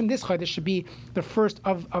chodesh should be the first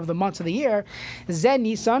of the months of the year. Zen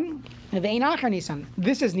Nisan, Nisan.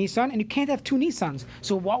 This is Nisan, and you can't have 2 Nisans.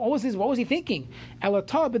 So what was this? What was he thinking?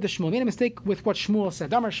 Elatah b'd Shmuel made a mistake with what Shmuel said.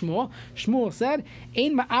 Damar Shmuel said,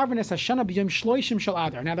 Ein ma'arvenes hashana b'yom shloishim shel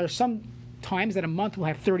Adar. Now there are some times that a month will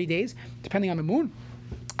have 30 days, depending on the moon,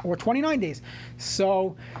 or 29 days.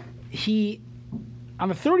 So on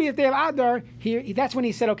the 30th day of Adar, that's when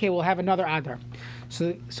he said, okay, we'll have another Adar.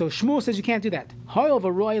 So Shmuel says you can't do that.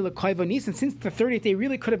 Since the 30th day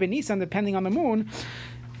really could have been Nisan, depending on the moon,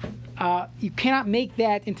 you cannot make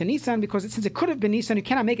that into Nisan, because since it could have been Nisan, you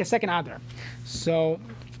cannot make a second Adar. So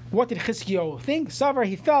what did Chizkiyahu think? Savar,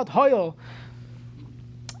 he felt Hoyel.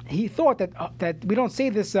 He thought that we don't say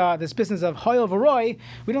this business of Hoyel V'Roy.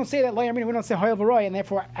 We don't say that we don't say Hoyel V'Roy, and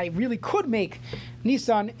therefore I really could make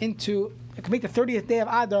Nisan I could make the 30th day of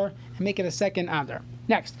Adar and make it a second Adar.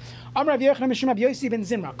 Next, someone who davens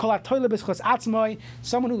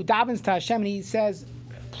to Hashem and he says,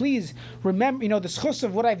 please remember, the schus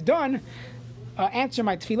of what I've done, answer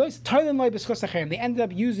my tefillos. They ended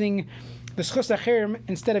up using the schus acherim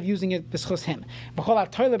instead of using it b'schus him.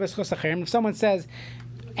 If someone says,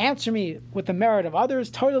 answer me with the merit of others,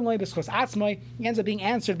 he ends up being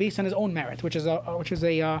answered based on his own merit, which is a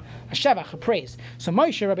shevach, a praise. So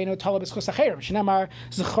Moshe Rabbeinu tala b'schus acherim. Shnamar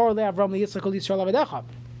zechor le'Avram liYitzchak u'Yisrael avedecha.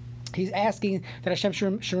 He's asking that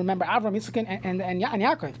Hashem should remember Avram, Yitzchak, and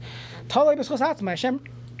Yaakov. Tala b'schus atzmai. Hashem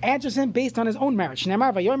answers him based on his own merit.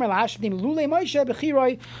 Shnamar v'yomer lahashdim lulei Moshe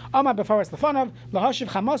b'chiroi amar b'faras lefanav lahashiv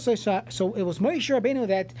chamasoi. So it was Moshe Rabbeinu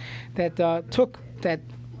that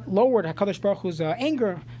lowered HaKadosh Baruch Hu's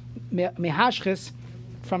anger, mehashchis,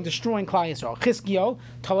 from destroying Klal Yisrael. Chizkiyahu,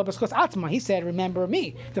 Tala b'schus atzma, he said, remember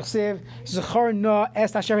me. I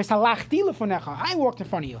walked in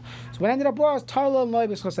front of you. So what ended up was, Tala loy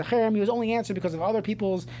b'schus acherim, he was only answered because of other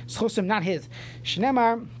people's schusim, not his.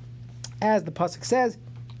 Shnemar, as the pasuk says,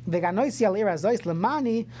 Veganoisi al ira zois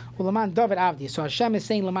lemani uleman David avdi. So Hashem is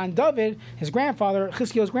saying leman David, his grandfather,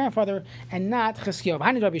 Chizkiyahu's grandfather, and not Chizkiyahu.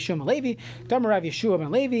 Hani Rabbi Yeshua Levi, Damar Rabbi Yeshua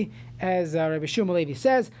ben Levi, as Rabbi Yeshua Levi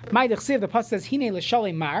says. My dechsiv, the pasuk says hine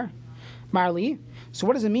l'shalei marli. So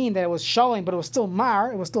what does it mean that it was shalem, but it was still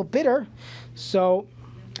mar, it was still bitter? So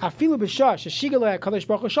afilu b'shash shigala Hakadosh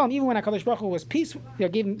Baruch Hu shalom. Even when Hakadosh Baruch Hu was peace,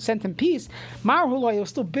 sent him peace, mar huloi, it was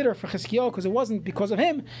still bitter for Chizkiyahu because it wasn't because of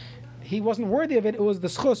him. He wasn't worthy of it. It was the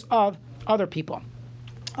schus of other people.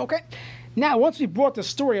 Okay. Now, once we brought the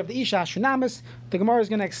story of the Isha Shunamis, the Gemara is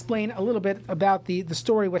going to explain a little bit about the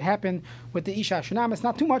story, what happened with the Isha Shunamis.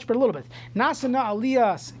 Not too much, but a little bit. Nasana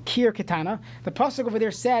Aliyas Kir Katana. The pasuk over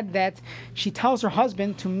there said that she tells her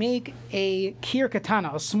husband to make a Kir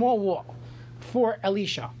Katana, a small wall. for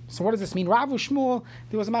Elisha. So what does this mean? Rav Shmuel,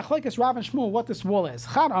 there was a machlokes Rav and Shmuel what this wall is.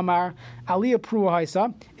 Chad Amar Aliyah Prua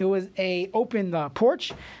Haisa. It was a open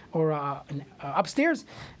porch or upstairs,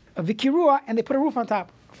 a vikirua, and they put a roof on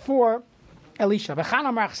top for Elisha. V'chan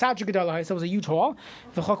Amar Chsadra Gedala Haisa. It was a huge hall.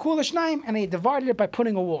 V'chakul Shnaim, and they divided it by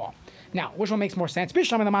putting a wall. Now, which one makes more sense?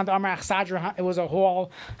 Bishlam and the man Amar Chsadra. It was a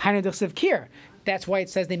hall. Hanedachsiv Kir. That's why it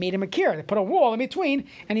says they made him a kir. They put a wall in between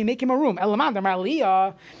and you make him a room. Elamand Amar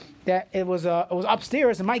Aliyah. That it was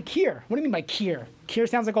upstairs and my kir. What do you mean by kir? Kir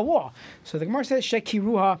sounds like a wall. So the Gemara says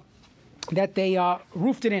shekiruha, that they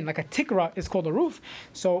roofed it in, like a tikra is called a roof.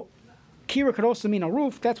 So kira could also mean a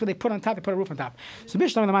roof. That's what they put on top. They put a roof on top. So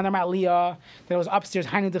Bishlam the Mandar Aliyah, that it was upstairs.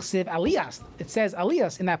 Hainu Dechsiv Aliyas. It says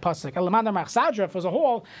Aliyas in that pasuk. Elamandar Machsadra, if it was a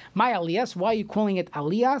hall, my Aliyas. Why are you calling it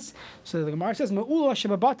Aliyas? So the Gemara says Me'ula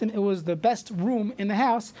Shebabatim. It was the best room in the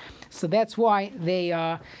house. So that's why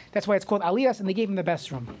that's why it's called Aliyas, and they gave him the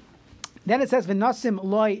best room. Then it says v'nasim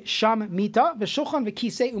loy sham mita v'shulchan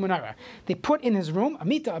v'kisei u'menara. They put in his room a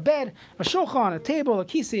mita, a bed, a shulchan, a table, a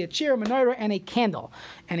kisei, a chair, a menorah, and a candle,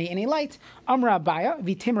 and a light. Amra Abaya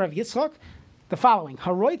v'tim Rav Yitzchak. The following: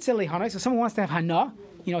 Haroitze lehana. So someone wants to have hana.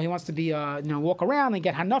 He wants to be walk around and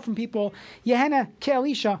get hana from people. Yehena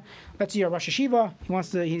ke'elisha. That's your Rosh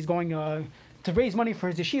Yeshiva. He's going to raise money for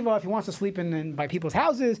his yeshiva. If he wants to sleep in by people's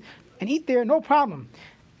houses and eat there, no problem.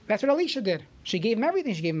 That's what Elisha did. She gave him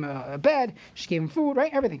everything. She gave him a bed. She gave him food,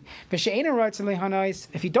 right? Everything. If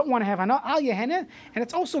you don't want to have hana, al yehene, and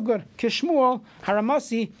it's also good. Kishmuel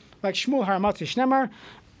haramasi, like Shmuel haramasi shnemar,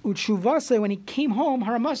 uchuvase, when he came home,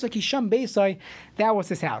 haramasi kisham beisai, that was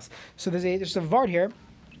his house. So there's a vart here,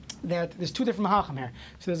 that there's two different mechachim here.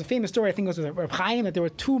 So there's a famous story, I think it was with Reb Chaim, that there were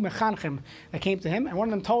two mechanchim that came to him, and one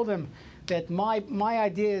of them told him that my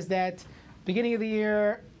idea is that beginning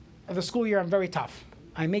of the school year, I'm very tough.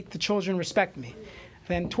 I make the children respect me.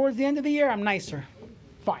 Then towards the end of the year, I'm nicer.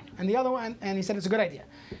 Fine. And the other one, and he said it's a good idea.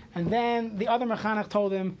 And then the other mechanech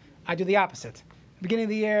told him, I do the opposite. Beginning of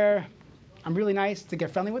the year, I'm really nice to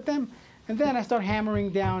get friendly with them. And then I start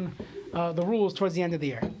hammering down the rules towards the end of the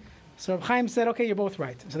year. So Reb Chaim said, okay, you're both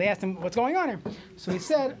right. So they asked him, what's going on here? So he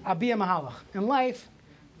said, Abi a mahalach. In life,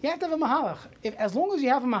 you have to have a mahalach. As long as you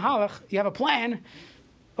have a mahalach, you have a plan,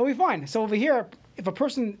 it'll be fine. So over here, if a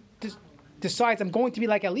person decides I'm going to be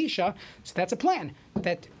like Elisha, so that's a plan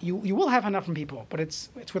that you will have enough from people, but it's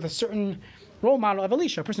with a certain role model of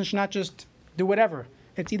Elisha. A person should not just do whatever.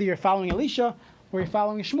 It's either you're following Elisha or you're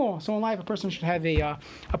following Shmuel. So in life, a person should have a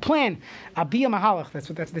plan. Abiyah mahalach. That's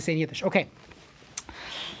what they say in Yiddish. Okay.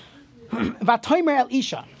 Vatomer el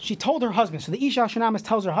Isha. She told her husband. So the Isha Shanamis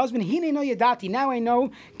tells her husband, Hine no yadati. Now I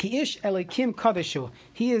know ki ish elikim kadeshu.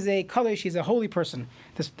 He is a kadesh. He's a holy person.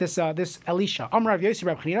 This Elisha. Amar Rav Yossi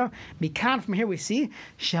Rab Chanina. Mikan, from here we see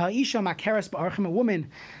Sheha Isha makaras ba'archim. A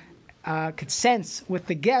woman could sense with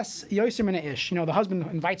the guests Yossi mina ish. The husband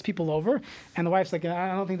invites people over, and the wife's like,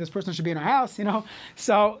 I don't think this person should be in our house.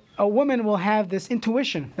 So a woman will have this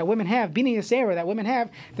intuition that women have, bini yisera,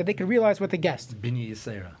 that they could realize with the guest. Bini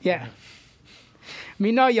yisera. Yeah.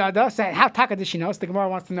 Mina yada. So how taka does she know? So the Gemara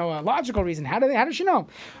wants to know a logical reason. How does she know?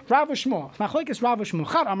 Rav Shmuel. Machlokes Rav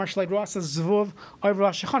Shmuel. Chad Amar Shlei Rosa Zvuv over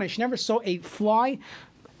Rosh Hashanah. She never saw a fly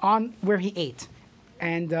on where he ate,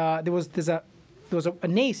 and there was a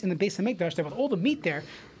nace in the Beis Hamikdash. There was all the meat there.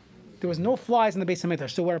 There was no flies in the Beis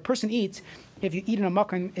Hamikdash. So where a person eats, if you eat in a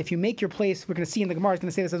makan, if you make your place, we're going to see in the Gemara, it's going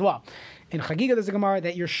to say this as well. In Chagiga, there's a Gemara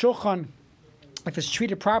that your shulchan, if it's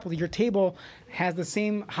treated properly, your table has the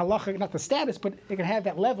same halacha, not the status, but it can have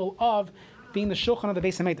that level of being the shulchan of the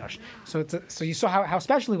Beis Hamikdash. So you saw how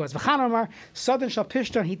special he was. V'chanamar Sadan shal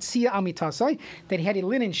pishton hitzia amitasai, that he had a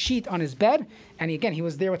linen sheet on his bed, and he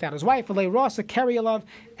was there without his wife. V'lei rasa carry love,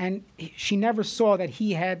 and she never saw that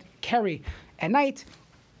he had carry at night.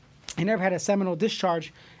 He never had a seminal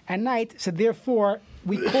discharge at night. So therefore,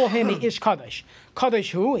 we call him a ish kadosh.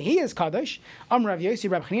 Kadosh who? He is kadosh. Rav Yossi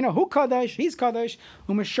Rab Chanina. Who kadosh? He's kadosh.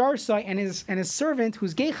 Umesharsai, and his servant,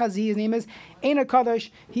 whose Gechazi, his name is Eina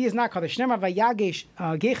kadosh. He is not kadosh. Nema vayagesh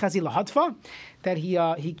Gechazi lahadfa, that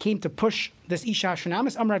he came to push this isha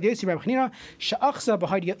shanamis. Rav Yossi Rab Chanina. Sha'achza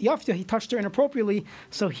b'hayd yafta. He touched her inappropriately,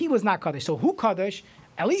 so he was not kadosh. So who kadosh?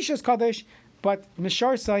 Elisha's kadosh, but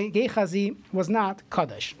Mesharsai Gechazi was not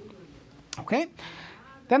kadosh. Okay.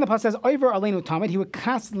 Then the pasuk says, "Over Aleinu Tamid." He would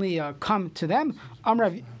constantly come to them.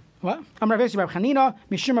 What? I'm Rav Yossi Rav Chanina,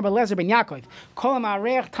 Mishum Rav Eliezer ben Yaakov. Kol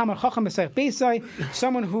ha'marech Tamar Chacham b'Seich Beisai,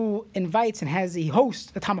 someone who invites and he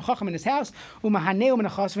hosts a Tamar Chacham in his house, u'mahaneu min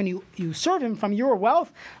ha'chasv, and you serve him from your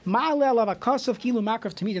wealth, ma'aleh alav ha'kasav kilu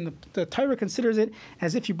makrav to meet him. The Torah considers it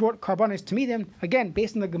as if you brought karbanos to meet him. Again,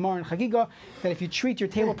 based on the Gemara and Chagiga, that if you treat your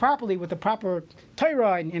table properly with the proper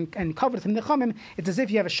Torah and cover it from the Chamim, it's as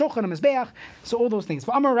if you have a shulchan and mizbeach. So all those things.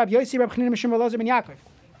 Amar Rav Yossi Rav Chanina, Mishum Rav Eliezer ben Yaakov.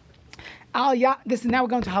 This is now we're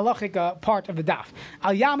going to halachic part of the daf.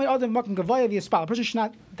 Al yamid adam makom gavoya v'yispal. A person should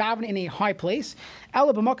not daven in a high place.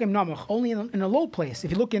 Ela b'makom namuch, only in a low place.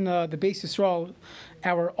 If you look in the Beis Yisrael,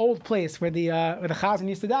 our old place where the chazan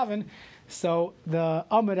used to daven, so the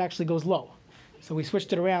amud actually goes low. So we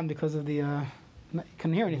switched it around because of the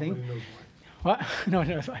couldn't hear anything. What? No.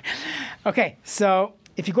 Okay, so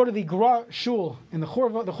if you go to the Gra Shul in the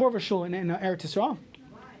Chorva Shul in Eretz Yisrael,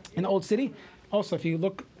 in the old city. Also, if you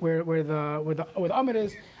look where the Amud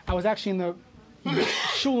is, I was actually in the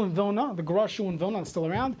shul in Vilna, the Gra Shul in Vilna, it's still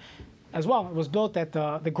around, as well. It was built that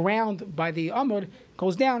the ground by the Amud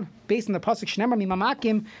goes down, based on the pasuk Shneimar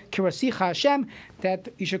Mimamakim Kirasicha Hashem, that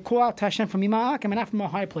you should call out to Hashem from Mimamakim and not from a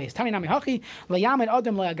high place. Tami Nami Hachi Layamed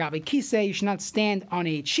Adam Layagavi Kisei. You should not stand on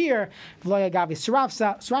a chair. Layagavi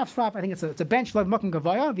Saraf. I think it's a bench. Lav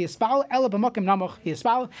Gavaya V'Yispal Ela B'Makim Namuch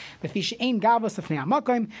V'Yispal. The fish Ein Gavas Lefnei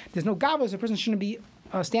Hamakim. There's no Gavas. A person shouldn't be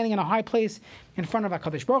standing in a high place in front of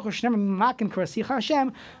HaKadosh Baruch Hu. Shneimar Mimamakim Kirasicha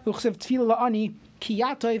Hashem. Uchsev Tefila La'ani.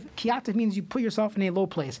 Kiyatov means you put yourself in a low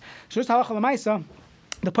place. So just halacha l'maisa,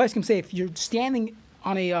 the place can say if you're standing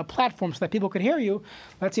on a platform so that people can hear you,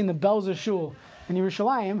 let's say in the Belzer Shul in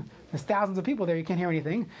Yerushalayim, there's thousands of people there, you can't hear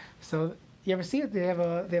anything. So you ever see it? They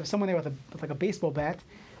have someone there with like a baseball bat,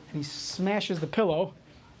 and he smashes the pillow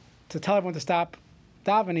to tell everyone to stop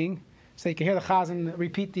davening, so you can hear the chazan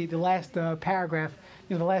repeat the last paragraph,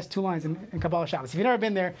 the last two lines in Kabbalah Shabbos. If you've never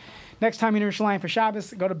been there, next time you're in Yerushalayim for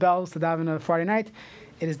Shabbos, go to Belz to daven on Friday night.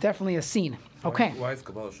 It is definitely a scene. Okay. Why is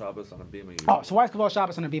Kabbalah Shabbos on a bima? So why is Kabbalah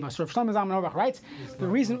Shabbos on a bima? So Rav Shlomo Zalman Auerbach writes, the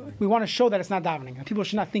reason we want to show that it's not davening. And people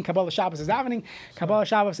should not think Kabbalah Shabbos is davening. Kabbalah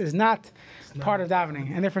Shabbos is not part of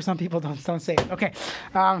davening. And therefore some people don't say it. Okay.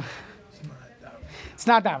 It's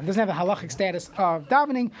not davening. It doesn't have the halachic status of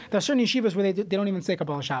davening. There are certain yeshivas where they don't even say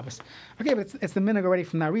Kabbalah Shabbos. Okay, but it's the minhag already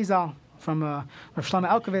from Narizal, from Rav Shlomo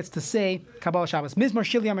Elkovitz to say Kabbalah Shabbos. Mizmor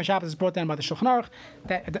Shil Yom Shabbos is brought down by the Shulchan Aruch.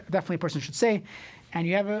 That definitely a person should say. And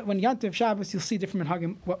you have when Yantiv Shabbos, you'll see different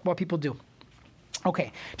minhagim what people do.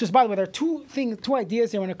 Okay, just by the way, there are two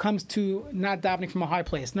ideas here when it comes to not davening from a high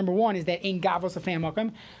place. Number one is that ein gavos lefnei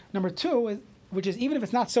hamakom. Number two is, which is even if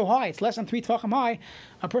it's not so high, it's less than 3 tvachim high,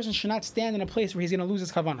 a person should not stand in a place where he's going to lose his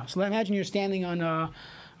kavanah. So imagine you're standing on a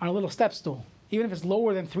little step stool. Even if it's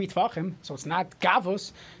lower than 3 tvachim, so it's not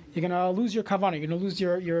gavos, you're going to lose your kavanah. You're going to lose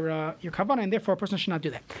your kavanah, and therefore a person should not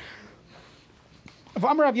do that.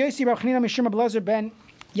 Amar Rav Yossi Rav Chanina Mishum Rav Eliezer ben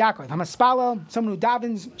Yaakov. Hamaspala, someone who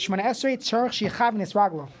davens Shemona Esrei Tzarich Sheyachavin Es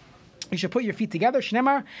Raglo. You should put your feet together.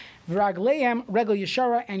 Shneimar V'Ragleihem Regel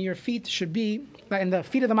Yeshara, and your feet should be, and the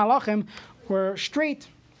feet of the Malachim were straight.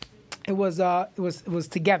 It was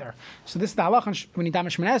together. So this is the halacha when you daven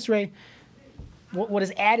Shemona Esrei. What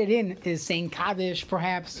is added in is saying Kaddish,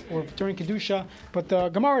 perhaps, or during Kedusha. But the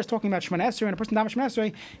Gemara is talking about Shemona Esrei, and a person daven Shemona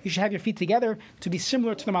Esrei, you should have your feet together to be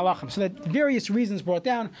similar to the Malachim. So that various reasons brought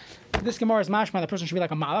down. This Gemara is mashma, the person should be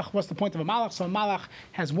like a Malach. What's the point of a Malach? So a Malach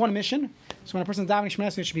has one mission. So when a person is davening Shemona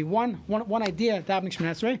Esrei, it should be one idea davening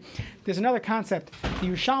Shemona Esrei. There's another concept. The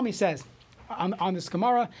Yerushalmi says on this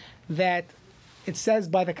Gemara that it says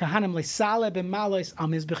by the Kahanim, Le'saleh b'malos al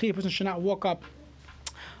mizbechi, a person should not walk up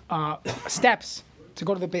steps to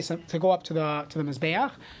go to the base, to go up to the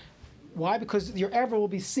mizbeach. Why? Because your ever will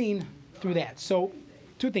be seen through that. So,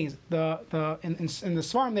 two things. In the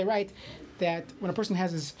Svarim they write that when a person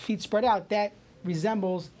has his feet spread out, that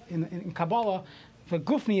resembles in Kabbalah the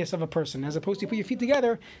gufnius of a person, as opposed to you put your feet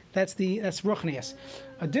together. That's ruchnius.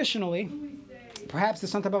 Additionally, perhaps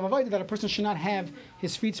there's some type of avodah that a person should not have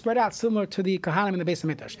his feet spread out, similar to the Kahanim in the Beis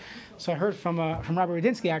HaMikdash. So I heard from Rabbi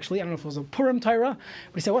Rudinsky, actually, I don't know if it was a Purim Torah,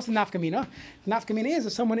 but he said, what's the nafkamina? The nafkamina is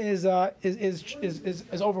if someone is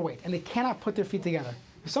overweight and they cannot put their feet together.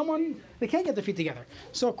 They can't get their feet together.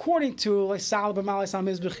 So according to Sal b'malos al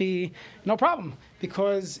mizbechi, no problem,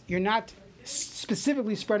 because you're not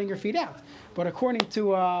specifically spreading your feet out. But according to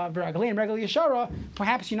V'Ragleihem and Regel Yeshara,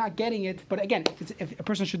 perhaps you're not getting it. But again, if a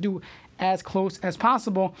person should do as close as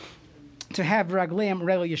possible to have V'Ragleihem and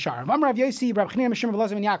Regel Yeshara. Rav Yossi, Rav Chanina Mishum Rav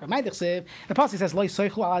Eliezer ben Yaakov. The pasuk says, "Lo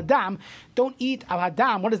yisoichlu al adam." Don't eat al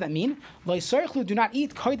adam. What does that mean? Lo yisoichlu. Do not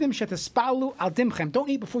eat kodim shetaspalu al dimchem. Don't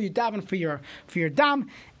eat before you daven for your dam.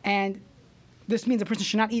 And this means a person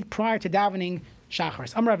should not eat prior to davening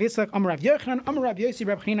Shacharis. Amar Rav Yitzchak, Amar Rav Yochanan, Amar Rav Yossi,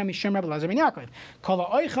 Reb Chanina, Mishum, Reb Elazar ben Yaakov. Kol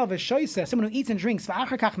ha'oichel v'shoisa, someone who eats and drinks,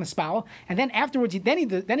 v'achar kach mispal, and then afterwards, then he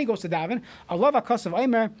goes to daven. Allah v'akasav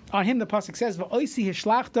Omer, on him the pasuk says, v'oisi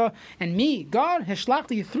hishlachta, and me, God,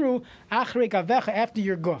 hishlachta you through, achrei gavecha, after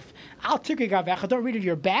your guf. Al tikri gavecha, don't read it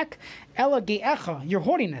your back, ela ge'echa, your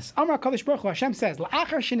haughtiness. Amar Kadosh Baruch Hu, Hashem says,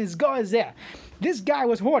 la'achar shenizga ezeh. This guy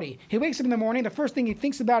was haughty. He wakes up in the morning, the first thing he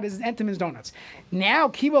thinks about is his Entenmann's donuts. Now,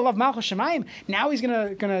 kibbutz of Malchus Shemayim, now he's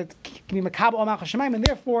gonna be makabel al Malchus Shemayim, and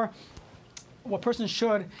therefore, what person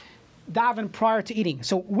should daven prior to eating.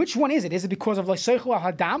 So, which one is it? Is it because of L'Seichu al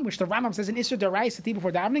Hadam, which the Rambam says in Isser D'Oraisa to eat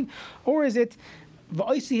before davening, or is it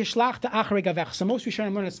V'oisi hishlachta achrei gavecha? So most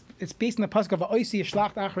Rishonim learn it's based on the pasuk of V'oisi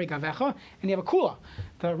hishlachta achrei gavecha, and you have a kula.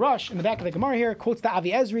 The Rush in the back of the Gemara here quotes the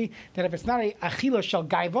Avi Ezri that if it's not a achila shel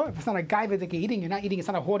gaiva, if it's not a gaiva that you're eating, you're not eating, it's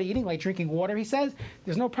not a haughty eating like drinking water. He says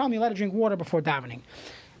there's no problem. You're allowed to drink water before davening.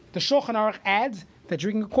 The Shulchan Aruch adds that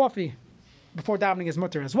drinking coffee before davening is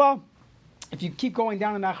mutter as well. If you keep going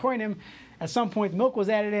down in the Achronim, at some point milk was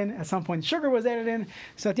added in, at some point sugar was added in.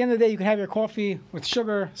 So at the end of the day, you can have your coffee with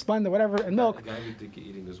sugar, Splenda, whatever, and milk. A guy with the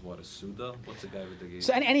eating is what, a suda? What's a guy with the eating?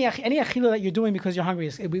 So any achila that you're doing because you're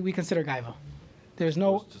hungry, we consider gaiva. There's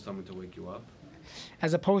no... Just something to wake you up?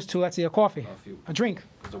 As opposed to, let's say, a coffee, a drink.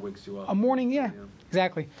 Because it wakes you up. A morning, yeah.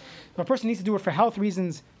 Exactly. If a person needs to do it for health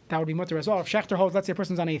reasons, that would be mutter as well. If Schechter holds, let's say a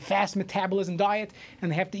person's on a fast metabolism diet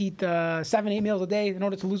and they have to eat 7-8 meals a day in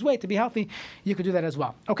order to lose weight, to be healthy, you could do that as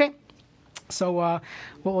well. Okay? So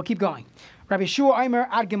we'll keep going. Rabbi Yeshua Aimer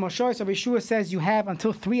ad Gemoshoy. So Rabbi Yeshua says you have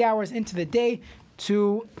until 3 hours into the day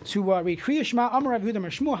to read Kriya Shema. Amar Rabbi Yehuda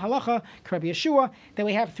Shmuel halacha Rabbi Yeshua that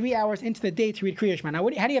we have 3 hours into the day to read Kriya Shema. Now,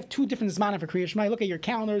 how do you have two different zmanim for Kriya Shema? You look at your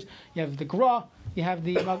calendars. You have the Gra. You have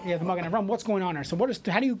the Magen Avraham. What's going on there? So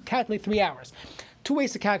how do you calculate 3 hours? Two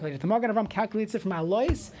ways to calculate it. The Magen Avraham calculates it from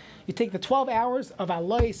Alois. You take the 12 hours of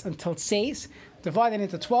Alois until Tseis, divide that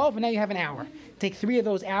into 12, and now you have an hour. Take 3 of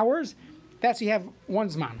those hours. That's you have one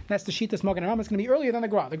zman. That's the Shitas Magen Avraham. It's going to be earlier than the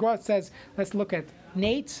Gra. The Gra says, let's look at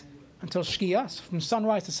Nate until Shkia, from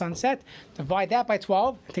sunrise to sunset. Divide that by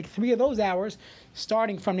 12. Take 3 of those hours,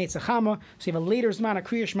 starting from Nate Zechama. So you have a later zman of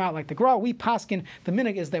Kriya Shema like the Gra. We paskin, the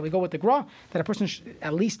minhag is that we go with the Gra, that a person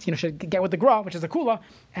at least should get with the Gra, which is the Kula,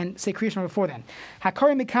 and say Kriya Shema before then.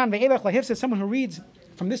 Hakari Mikan ve'elech lahifsed, someone who reads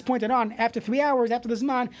from this point on, after 3 hours, after the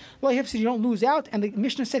Zman, you don't lose out. And the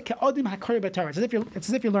Mishnah said, it's as if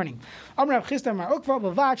you're learning. Don't say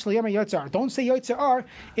Yotzar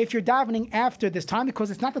if you're davening after this time,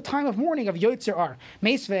 because it's not the time of morning of Yotzar.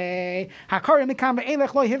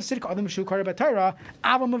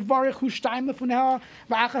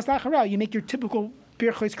 You make your typical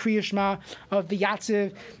Birchos Kriya Shema of the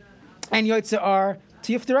Yatziv and Yotzar.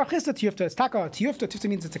 Tiyufta Rachista, Tiyufta is Taka. Tiyufta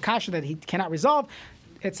means it's a kasha that he cannot resolve.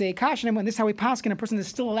 It's a kasha, and when this is how we paskin, a person is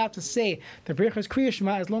still allowed to say the Birchos Kriya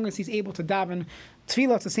Shema as long as he's able to daven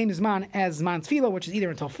tefillah. It's the same zman as zman tefillah, which is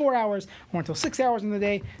either until 4 hours or until 6 hours in the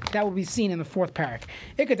day. That will be seen in the 4th parak.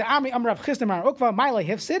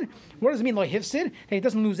 What does it mean, lo hifsid? That he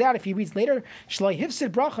doesn't lose out if he reads later. Shlo hifsid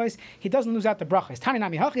brachos, he doesn't lose out the brachos. Tani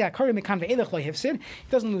nami hachi hakari mekan ve'elech lo hifsid.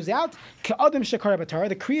 He doesn't lose out. Ka'adam shekara b'Torah.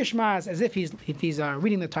 The Kriya Shema is as if he's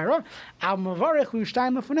reading the Torah. Al mavarech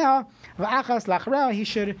u'shtayim lefunah v'achas lachra. He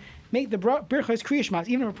should make the Birchos Kriya Shema.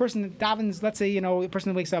 Even if a person davens, let's say, a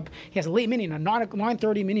person wakes up, he has a late minyan, a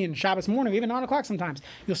 9:30 minyan, Shabbos morning, or even 9 o'clock sometimes.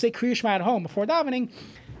 You'll say Kriya Shema at home before davening.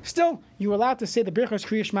 Still, you're allowed to say the Birchos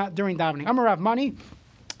Kriya Shema during davening. Amar Rav Mani.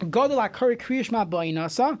 It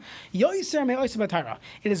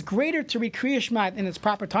is greater to read Kriya Shema in its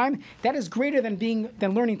proper time. That is greater than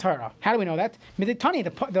learning Torah. How do we know that?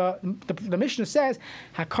 The Mishnah says,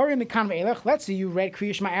 let's say you read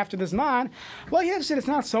Kriya Shema after the Zman. Well, you have said it's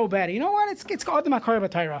not so bad. You know what? It's called the Makar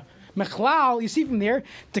Torah. Mechlal, you see from there,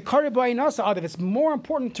 it's more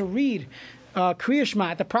important to read Kriya Shema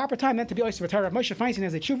at the proper time than to be Oyster Torah. Moshe Feinstein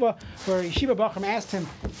has a tshuva where Yeshiva Bachram asked him,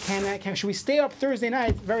 should we stay up Thursday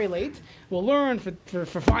night very late? We'll learn for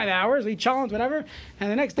 5 hours, we challenge, whatever,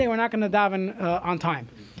 and the next day we're not going to daven on time.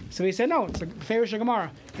 So he said, no, it's like Ferish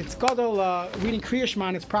Gemara. It's Gadol reading Kriya Shema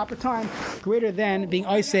in its proper time, greater than being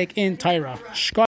Isaac in Torah.